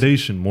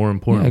validation, more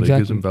importantly. It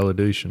gives them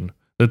validation.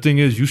 The thing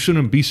is, you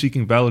shouldn't be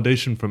seeking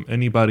validation from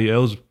anybody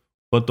else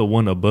but the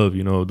one above,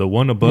 you know? The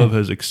one above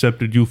has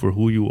accepted you for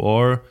who you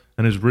are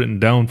and has written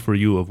down for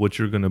you of what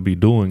you're going to be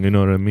doing, you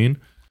know what I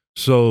mean?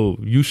 So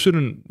you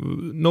shouldn't,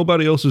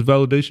 nobody else's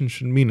validation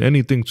shouldn't mean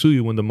anything to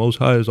you when the Most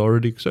High has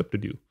already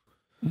accepted you.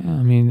 Yeah,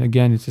 I mean,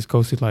 again, it just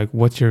goes to like,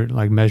 what's your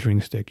like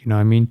measuring stick, you know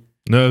what I mean?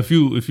 Now, if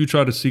you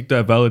try to seek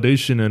that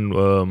validation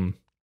and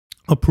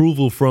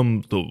approval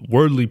from the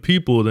worldly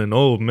people, then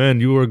oh man,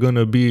 you are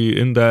gonna be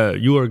in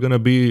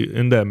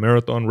that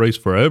marathon race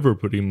forever,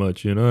 pretty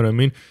much. You know what I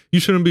mean? You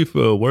shouldn't be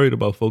worried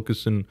about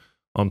focusing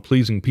on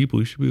pleasing people.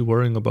 You should be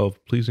worrying about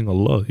pleasing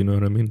Allah. You know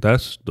what I mean?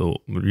 That's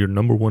your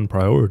number one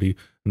priority,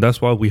 and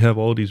that's why we have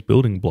all these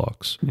building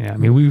blocks. Yeah, I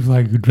mean, we've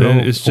like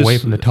drove away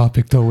from the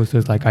topic though. It's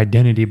just like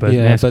identity, but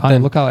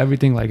then look how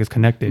everything like is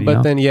connected.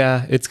 But then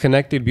it's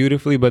connected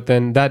beautifully. But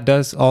then that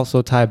does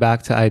also tie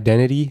back to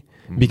identity.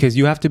 Because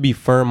you have to be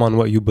firm on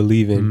what you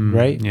believe in,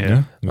 right?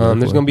 Yeah.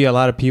 There's going to be a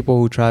lot of people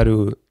who try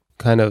to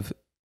kind of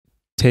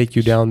take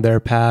you down their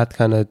path,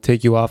 kind of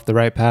take you off the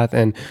right path.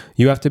 And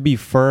you have to be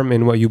firm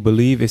in what you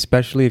believe,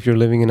 especially if you're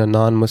living in a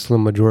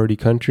non-Muslim majority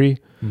country.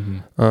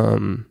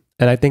 And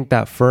I think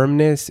that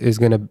firmness is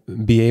going to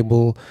be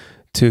able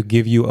to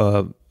give you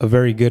a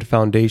very good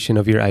foundation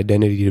of your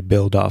identity to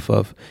build off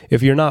of.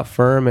 If you're not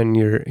firm and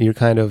you're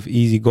kind of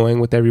easygoing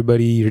with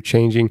everybody, you're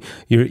changing,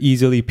 you're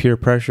easily peer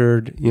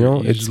pressured, you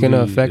know, it's going to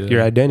affect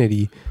your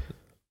identity.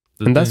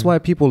 And that's why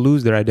people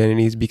lose their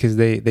identities, because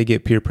they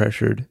get peer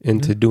pressured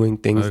into doing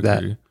things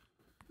that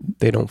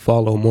they don't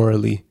follow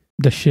morally.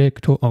 The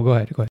sheikh go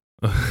ahead.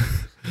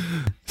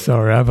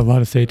 Sorry, I have a lot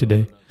to say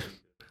today.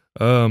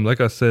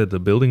 Like I said,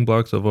 the building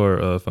blocks of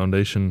our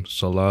foundation,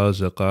 salah,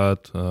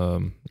 zakat,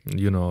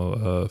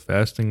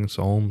 fasting,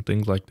 saum,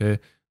 things like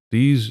that.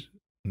 These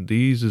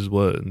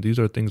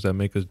are things that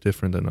make us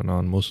different than the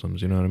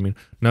non-Muslims. You know what I mean?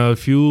 Now,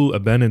 if you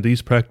abandon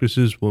these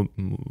practices,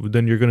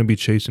 then you're going to be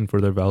chasing for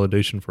their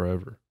validation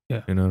forever.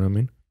 Yeah, you know what I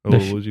mean?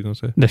 What was you gonna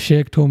say? The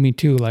sheikh told me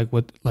too, like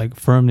with like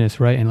firmness,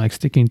 right, and like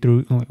sticking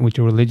through with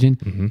your religion.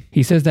 Mm-hmm.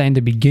 He says that in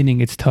the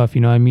beginning it's tough, you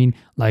know what I mean?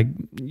 Like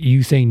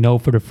you say no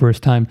for the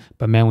first time,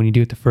 but man, when you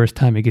do it the first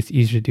time, it gets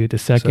easier to do it the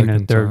second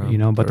and third, you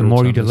know. But the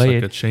more you delay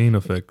it's like a chain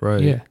effect,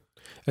 right? Yeah,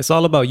 it's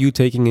all about you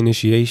taking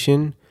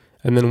initiation,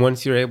 and then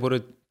once you're able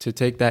to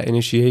take that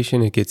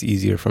initiation, it gets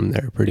easier from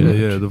there, pretty much.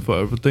 Yeah,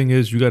 the thing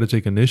is, you got to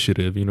take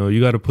initiative. You know,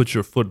 you got to put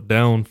your foot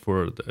down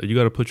for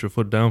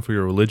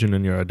your religion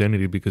and your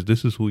identity, because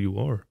this is who you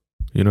are.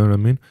 You know what I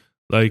mean?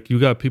 Like, you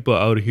got people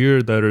out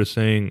here that are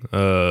saying,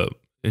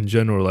 in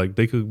general, like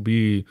they could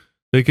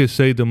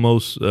say the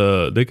most,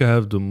 they could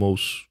have the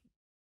most,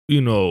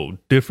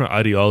 different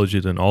ideology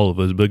than all of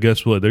us. But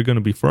guess what? They're going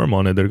to be firm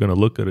on it. They're going to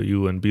look at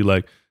you and be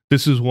like,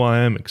 this is who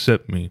I am,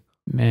 accept me.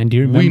 Man, do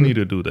you remember? We need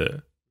to do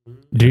that.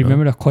 Do you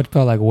remember the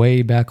khutbah, like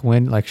way back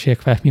when, like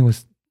Sheikh Fahmy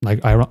was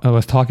like, I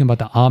was talking about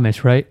the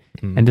Amish, right?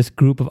 Mm. And this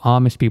group of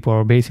Amish people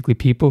are basically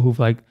people who've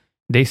like,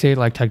 they say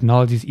like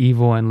technology is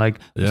evil and like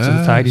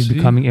society is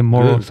becoming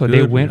immoral. So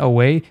they went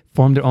away,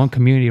 formed their own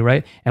community,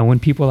 right? And when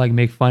people like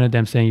make fun of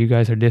them saying you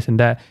guys are this and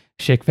that,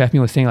 Sheikh Fahmy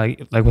was saying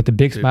like with a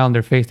big smile on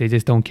their face, they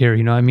just don't care.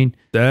 You know what I mean?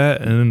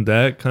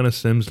 That kind of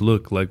stems.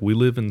 Look, like we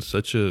live in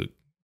such a,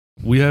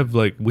 we have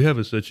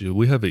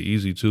it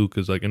easy too,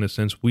 because like in a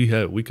sense we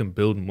can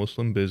build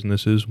Muslim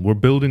businesses. We're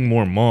building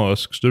more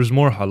mosques. There's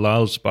more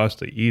halal spots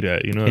to eat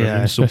at. You know what I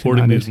mean?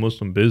 Supporting these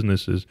Muslim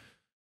businesses.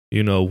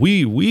 You know,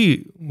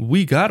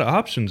 we got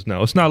options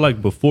now. It's not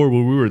like before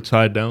where we were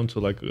tied down to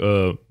like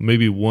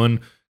maybe one.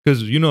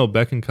 Because, you know,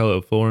 back in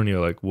California,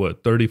 like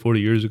what, 30,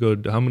 40 years ago,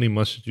 how many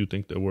masjids do you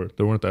think there were?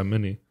 There weren't that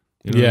many.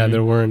 You know yeah, I mean?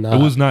 there weren't.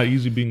 It was not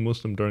easy being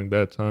Muslim during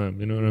that time.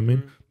 You know what I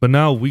mean? But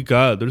now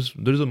there's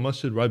a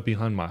masjid right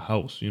behind my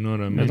house. You know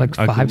what I mean? There's like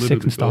 5,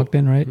 6 in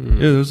Stockton, right?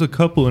 Yeah, there's a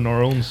couple in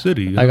our own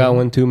city. I got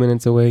one 2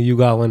 minutes away. You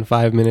got one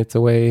 5 minutes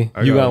away.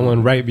 You got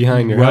one right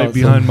behind your house. Right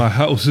behind my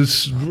house.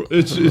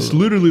 It's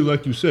literally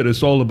like you said.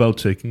 It's all about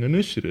taking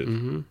initiative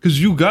because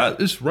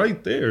it's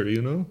right there.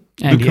 You know,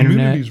 and the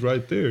community's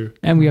right there,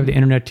 and we have the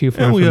internet too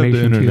for information. We have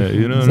the internet.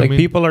 Too. You know, it's like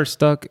people are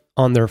stuck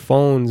on their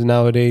phones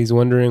nowadays,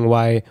 wondering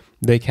why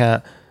they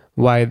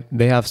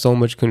have so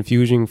much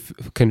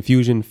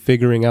confusion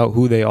figuring out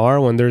who they are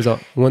when there's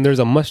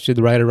a masjid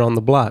right around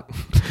the block.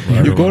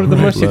 You go to the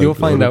masjid, you'll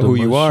find out who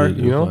you are.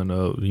 You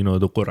know,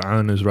 the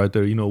Quran is right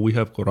there. You know, we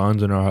have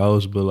Qurans in our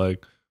house, but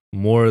like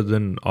more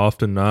than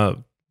often not,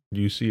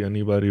 do you see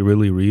anybody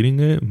really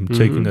reading it,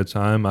 taking the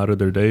time out of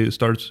their day? It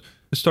starts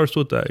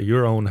with that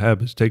your own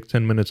habits. Take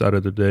 10 minutes out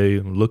of the day,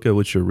 look at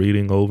what you're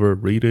reading over,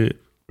 read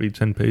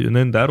 10 pages, and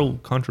then that'll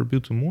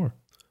contribute to more.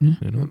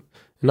 You know.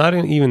 Not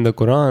even the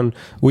Quran.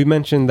 We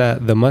mentioned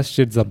that the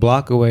masjid's a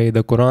block away.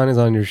 The Quran is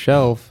on your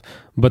shelf,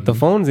 but the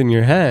phone's in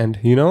your hand.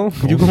 You know,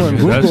 you go on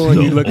Google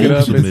and you look it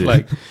up. It's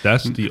like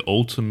that's the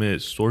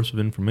ultimate source of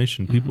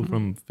information. People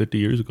from 50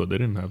 years ago, they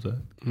didn't have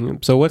that.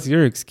 So what's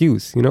your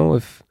excuse? You know,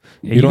 if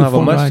you don't have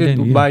a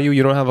masjid by you,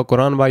 you don't have a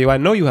Quran by you. I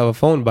know you have a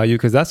phone by you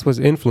because that's what's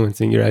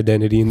influencing your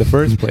identity in the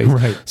first place.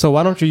 Right. So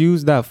why don't you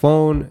use that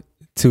phone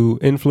to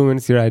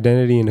influence your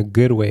identity in a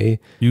good way,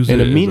 in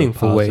a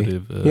meaningful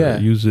way?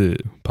 Use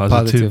it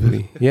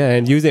positively. Yeah,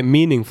 and use it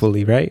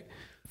meaningfully, right?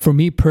 For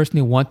me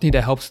personally, one thing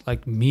that helps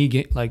like me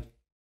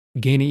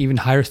gaining even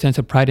higher sense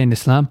of pride in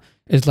Islam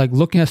is like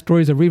looking at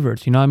stories of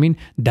reverts. You know what I mean?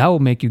 That will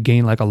make you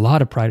gain like a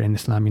lot of pride in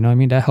Islam. You know what I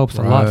mean? That helps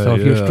a lot. So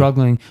if you're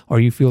struggling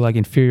or you feel like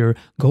inferior,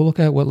 go look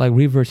at what like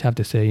reverts have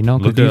to say. You know,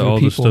 look at all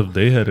the stuff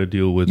they had to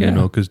deal with. You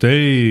know, because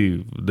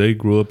they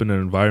grew up in an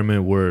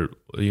environment where,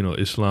 you know,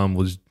 Islam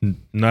was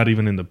not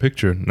even in the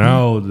picture.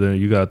 Now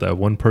you got that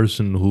one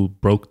person who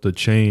broke the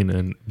chain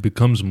and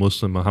becomes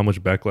Muslim, and how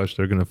much backlash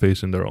they're going to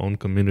face in their own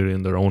community,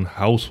 in their own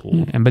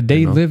household. But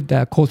they lived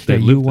that culture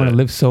that you want to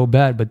live so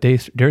bad, but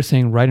they're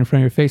saying right in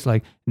front of your face,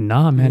 like,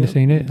 nah, man, this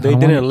ain't it. They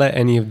didn't let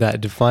any of that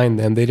define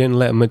them. They didn't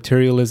let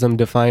materialism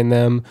define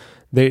them.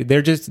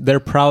 They're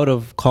proud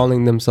of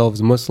calling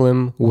themselves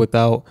Muslim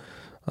without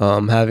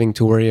having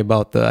to worry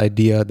about the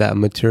idea that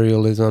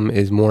materialism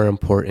is more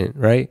important,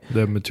 right?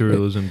 That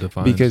materialism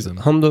defines because them.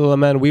 Alhamdulillah,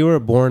 man, we were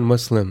born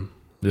Muslim.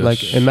 Yes.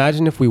 Like,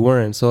 imagine if we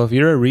weren't. So if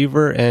you're a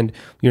revert and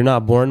you're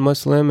not born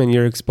Muslim and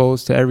you're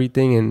exposed to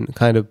everything, and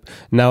kind of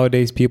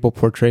nowadays people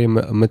portray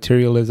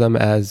materialism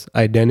as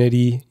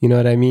identity, you know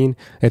what I mean?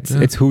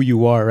 It's who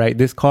you are, right?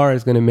 This car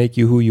is going to make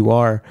you who you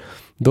are.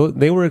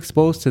 They were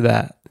exposed to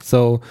that.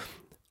 So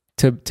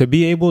to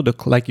be able to,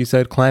 like you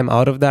said, climb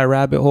out of that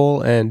rabbit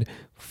hole and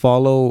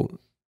follow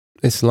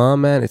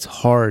Islam, man, it's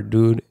hard,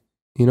 dude.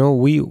 You know,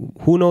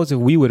 who knows if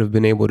we would have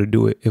been able to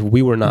do it if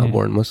we were not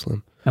born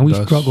Muslim. And we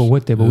struggle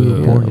with it, but we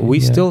were born. We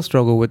still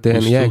struggle with it,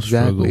 and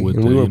exactly.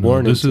 And we were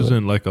born. This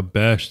isn't like a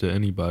bash to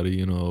anybody,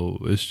 you know.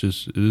 It's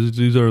just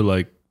these are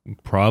like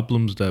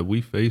problems that we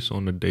face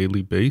on a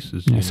daily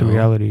basis. It's a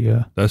reality,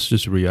 yeah. That's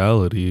just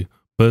reality.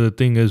 But the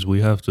thing is,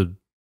 we have to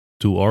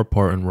do our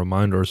part and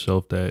remind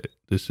ourselves that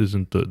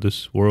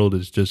this world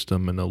is just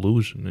an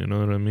illusion. You know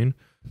what I mean?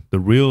 The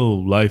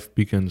real life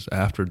begins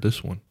after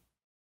this one.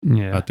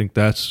 Yeah, I think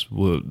that's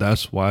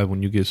why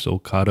when you get so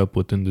caught up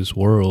within this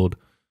world,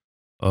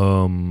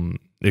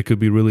 it could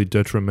be really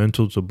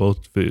detrimental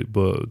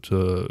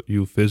to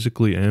you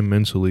physically and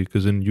mentally,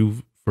 because then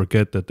you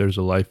forget that there's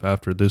a life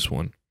after this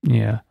one.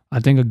 Yeah, I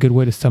think a good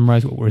way to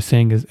summarize what we're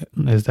saying is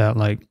that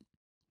like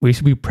we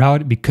should be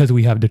proud because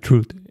we have the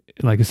truth,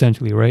 like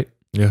essentially, right?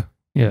 Yeah.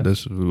 Yeah.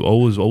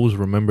 Always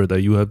remember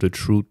that you have the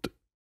truth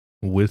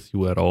with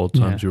you at all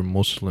times. You're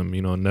Muslim,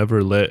 you know.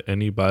 Never let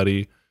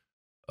anybody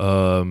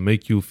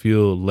make you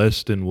feel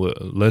less than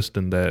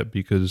that,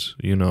 because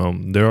you know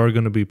there are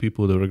going to be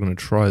people that are going to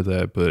try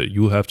that, but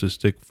you have to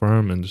stick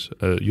firm and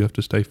you have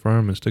to stay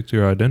firm and stick to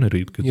your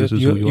identity, because this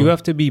is who you are. You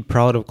have to be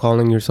proud of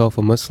calling yourself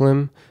a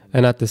Muslim,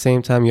 and at the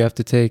same time you have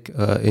to take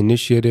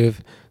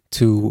initiative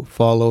to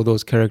follow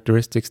those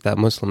characteristics that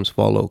Muslims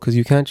follow, because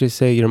you can't just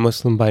say you're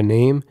Muslim by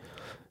name,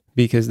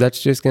 because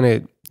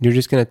you're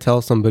just going to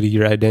tell somebody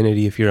your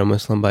identity if you're a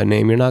Muslim by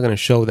name. You're not going to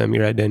show them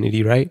your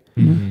identity, right?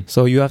 Mm-hmm.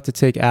 So you have to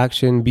take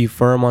action, be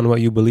firm on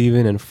what you believe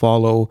in, and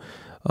follow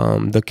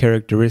the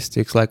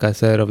characteristics, like I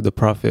said, of the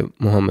Prophet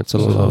Muhammad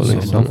sallallahu alaihi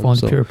wasallam. Don't fall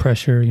into peer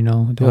pressure, you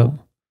know. Don't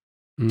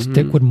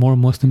stick with more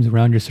Muslims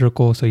around your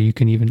circle, so you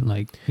can even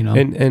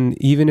And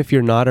even if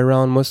you're not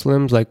around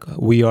Muslims, like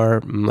we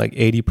are, like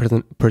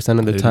 80%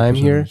 of the time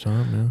here,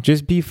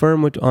 just be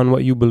firm on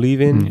what you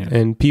believe in,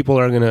 and people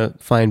are gonna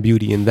find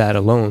beauty in that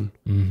alone.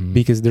 Mm-hmm.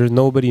 Because there's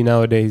nobody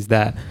nowadays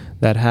that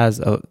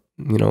has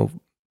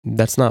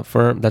that's not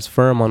firm. That's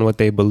firm on what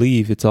they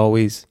believe. It's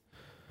always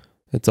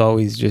It's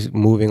always just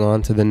moving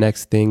on to the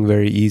next thing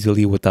very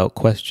easily without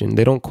question.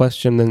 They don't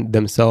question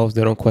themselves.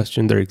 They don't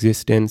question their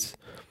existence.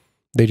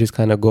 They just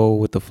kind of go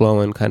with the flow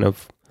and kind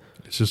of.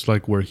 It's just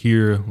like we're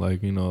here,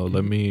 like, you know,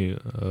 let me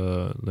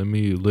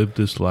live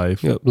this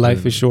life. Yep,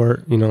 life is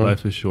short, you know.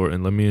 Life is short,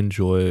 and let me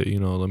enjoy it. You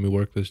know, let me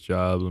work this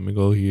job. Let me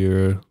go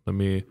here. Let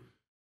me,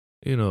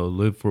 you know,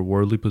 live for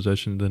worldly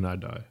possessions. Then I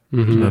die.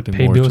 There's nothing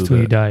Pay more bills to till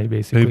that. you die,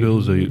 basically. Pay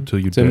bills till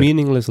you It's dead. a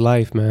meaningless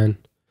life, man.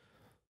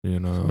 You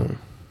know.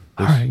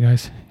 All right,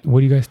 guys.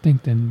 What do you guys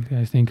think then? You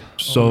guys think?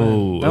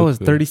 So that was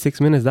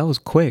 36 minutes. That was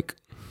quick.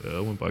 Yeah,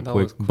 it went by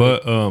quick.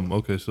 But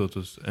okay, so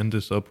to end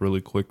this up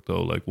really quick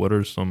though, like what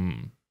are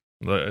some,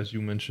 like, as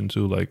you mentioned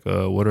too, like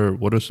what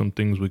are some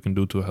things we can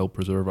do to help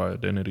preserve our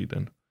identity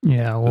then?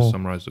 Yeah, well, to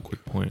summarize the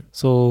quick point.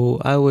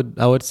 So I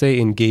would say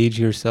engage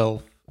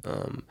yourself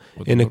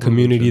in a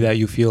community that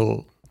you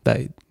feel that,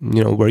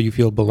 you know, where you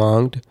feel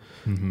belonged.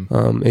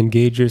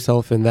 Engage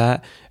yourself in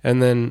that,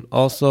 and then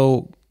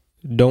also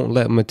don't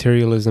let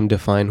materialism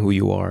define who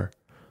you are.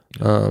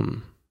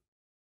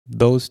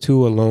 Those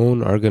two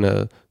alone are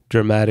gonna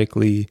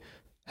dramatically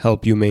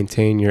help you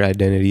maintain your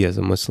identity as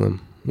a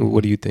Muslim.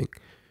 What do you think?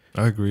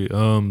 I agree.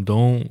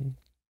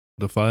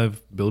 The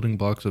 5 building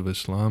blocks of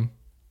Islam,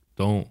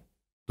 don't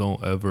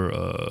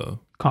ever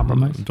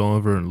compromise. Don't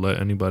ever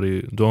let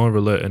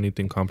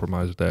anything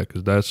compromise that,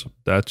 because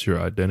that's your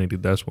identity.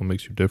 That's what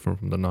makes you different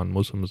from the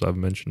non-Muslims I've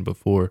mentioned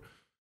before.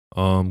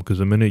 Because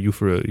the minute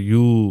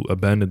you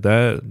abandon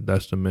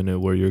that's the minute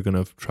where you're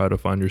gonna try to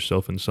find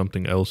yourself in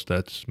something else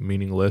that's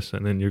meaningless,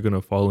 and then you're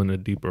gonna fall in a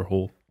deeper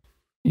hole.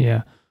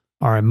 Yeah.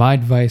 All right. My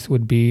advice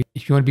would be,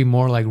 if you want to be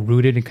more like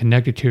rooted and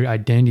connected to your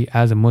identity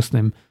as a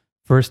Muslim,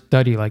 first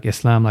study like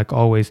Islam, like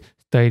always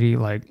study,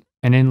 like,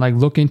 and then like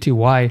look into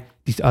why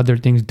these other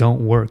things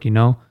don't work, you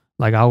know?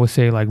 Like I would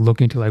say, like look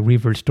into like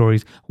revert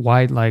stories,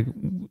 why like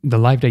the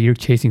life that you're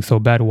chasing so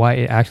bad, why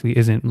it actually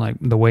isn't like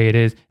the way it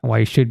is, and why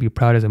you should be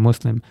proud as a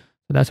Muslim.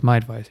 So that's my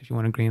advice if you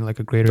want to gain like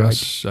a greater.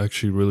 That's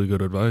actually really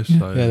good advice.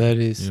 Yeah, that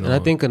is. You know, and I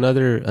think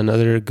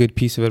another good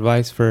piece of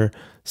advice for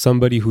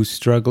somebody who's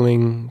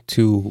struggling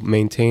to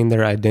maintain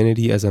their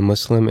identity as a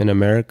Muslim in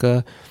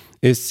America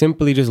is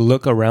simply just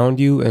look around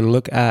you and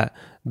look at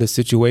the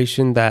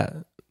situation that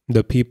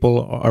the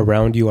people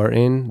around you are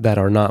in that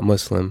are not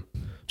Muslim.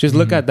 Just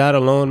look at that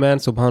alone, man.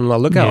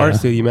 SubhanAllah. Look at our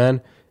city,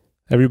 man.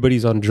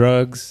 Everybody's on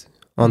drugs,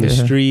 on the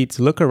streets.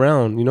 Look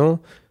around, you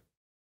know?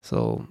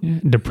 So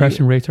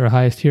depression rates are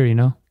highest here, you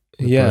know?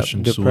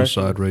 Depression,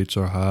 suicide rates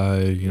are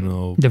high, you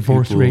know.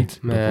 Divorce rates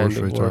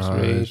are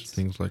high,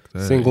 things like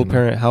that. Single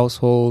parent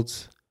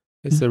households.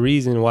 It's the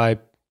reason why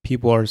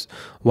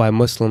why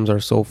Muslims are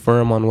so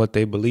firm on what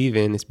they believe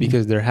in. It's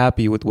because they're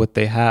happy with what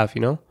they have,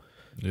 you know?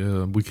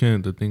 Yeah,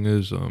 the thing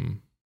is,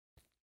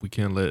 we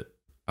can't let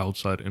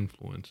outside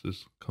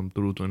influences come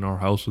through in our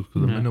houses,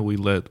 because the minute we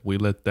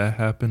let that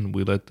happen,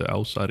 we let the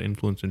outside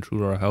influence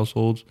intrude our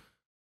households,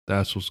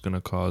 that's what's going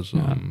to cause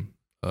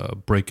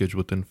breakage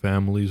within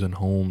families and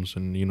homes.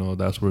 And, you know,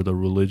 that's where the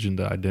religion,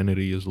 the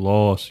identity is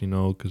lost, you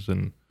know, because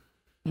then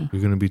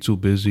you're going to be too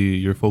busy.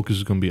 Your focus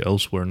is going to be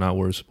elsewhere, not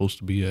where it's supposed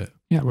to be at.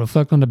 Yeah,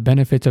 reflect on the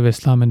benefits of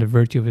Islam and the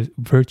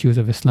virtues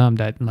of Islam,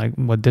 that like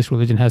what this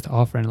religion has to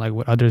offer and like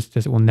what others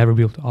just will never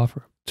be able to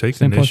offer. Take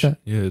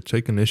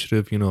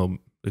initiative. You know,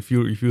 if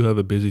you have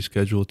a busy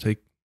schedule, take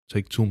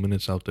 2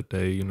 minutes out the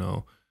day. You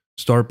know,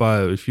 start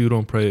by, if you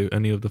don't pray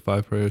any of the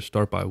 5 prayers,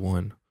 start by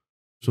 1.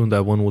 Soon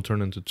that 1 will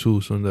turn into 2.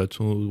 Soon that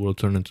 2 will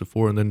turn into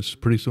 4, and then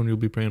pretty soon you'll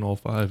be praying all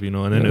 5. You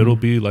know, and then it'll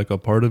be like a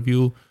part of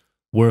you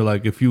where,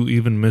 like, if you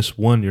even miss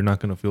 1, you're not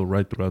gonna feel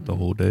right throughout the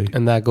whole day.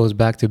 And that goes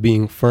back to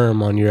being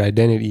firm on your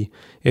identity.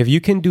 If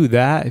you can do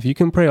that, if you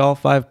can pray all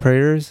 5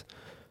 prayers,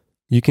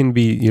 you're gonna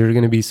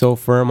be so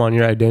firm on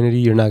your identity.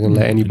 You're not gonna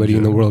let anybody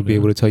in the world be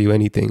able to tell you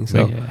anything.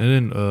 So,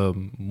 and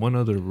then one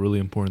other really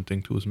important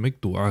thing too is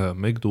make dua.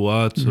 Make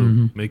dua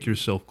to make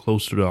yourself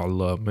closer to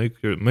Allah.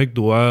 Make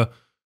dua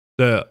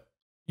that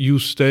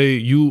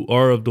you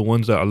are of the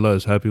ones that Allah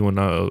is happy with,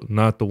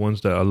 not the ones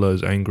that Allah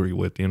is angry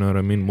with. You know what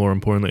I mean? More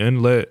importantly,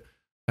 and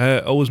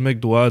always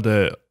make dua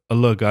that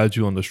Allah guides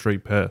you on the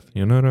straight path.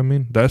 You know what I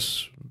mean?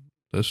 That's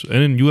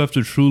and you have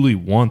to truly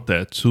want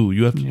that too.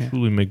 You have to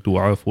truly make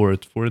dua for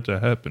it to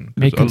happen.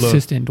 Make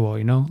consistent dua,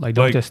 you know? Like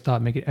don't just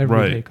stop, make it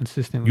every day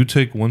consistently. You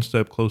take 1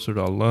 step closer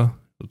to Allah,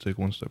 you'll take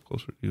 1 step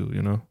closer to you,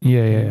 you know?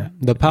 Yeah.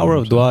 The power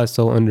of dua is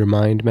so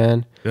undermined,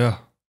 man. Yeah.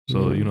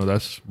 So, you know,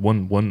 that's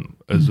one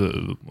as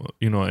a,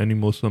 you know, any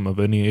Muslim of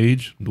any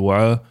age,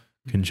 dua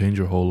can change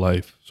your whole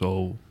life.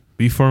 So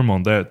be firm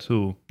on that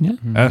too. Yeah.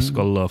 Ask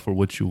Allah for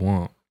what you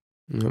want.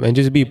 And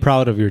just be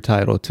proud of your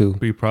title too.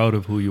 Be proud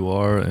of who you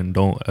are, and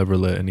don't ever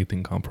let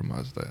anything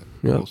compromise that.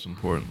 Yep. Most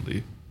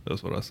importantly,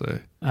 that's what I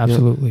say.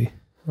 Absolutely. Yep.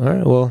 All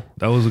right, well,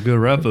 that was a good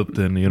wrap up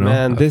then, you know.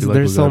 Man,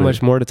 there's so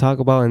much more to talk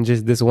about in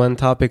just this one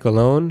topic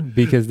alone,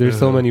 because there's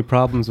so many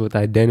problems with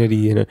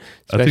identity, and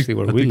especially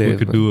where we live.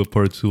 We could do a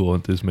part 2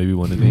 on this maybe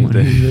one of these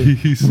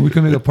days. We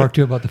can make a part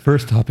 2 about the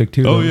first topic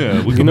too. Oh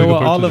yeah, you know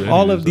what?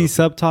 All of these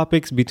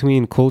subtopics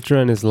between culture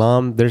and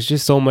Islam, there's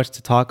just so much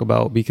to talk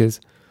about,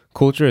 because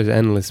culture is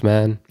endless,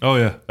 man. Oh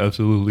yeah,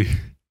 absolutely.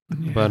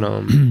 But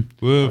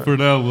well, for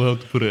now we'll have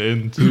to put an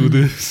end to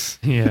this.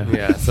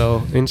 Yeah.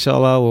 So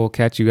inshallah, we'll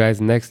catch you guys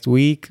next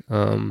week.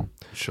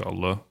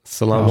 Inshallah.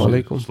 Assalamu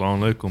alaikum.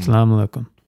 Assalamu alaikum. Assalamu alaikum.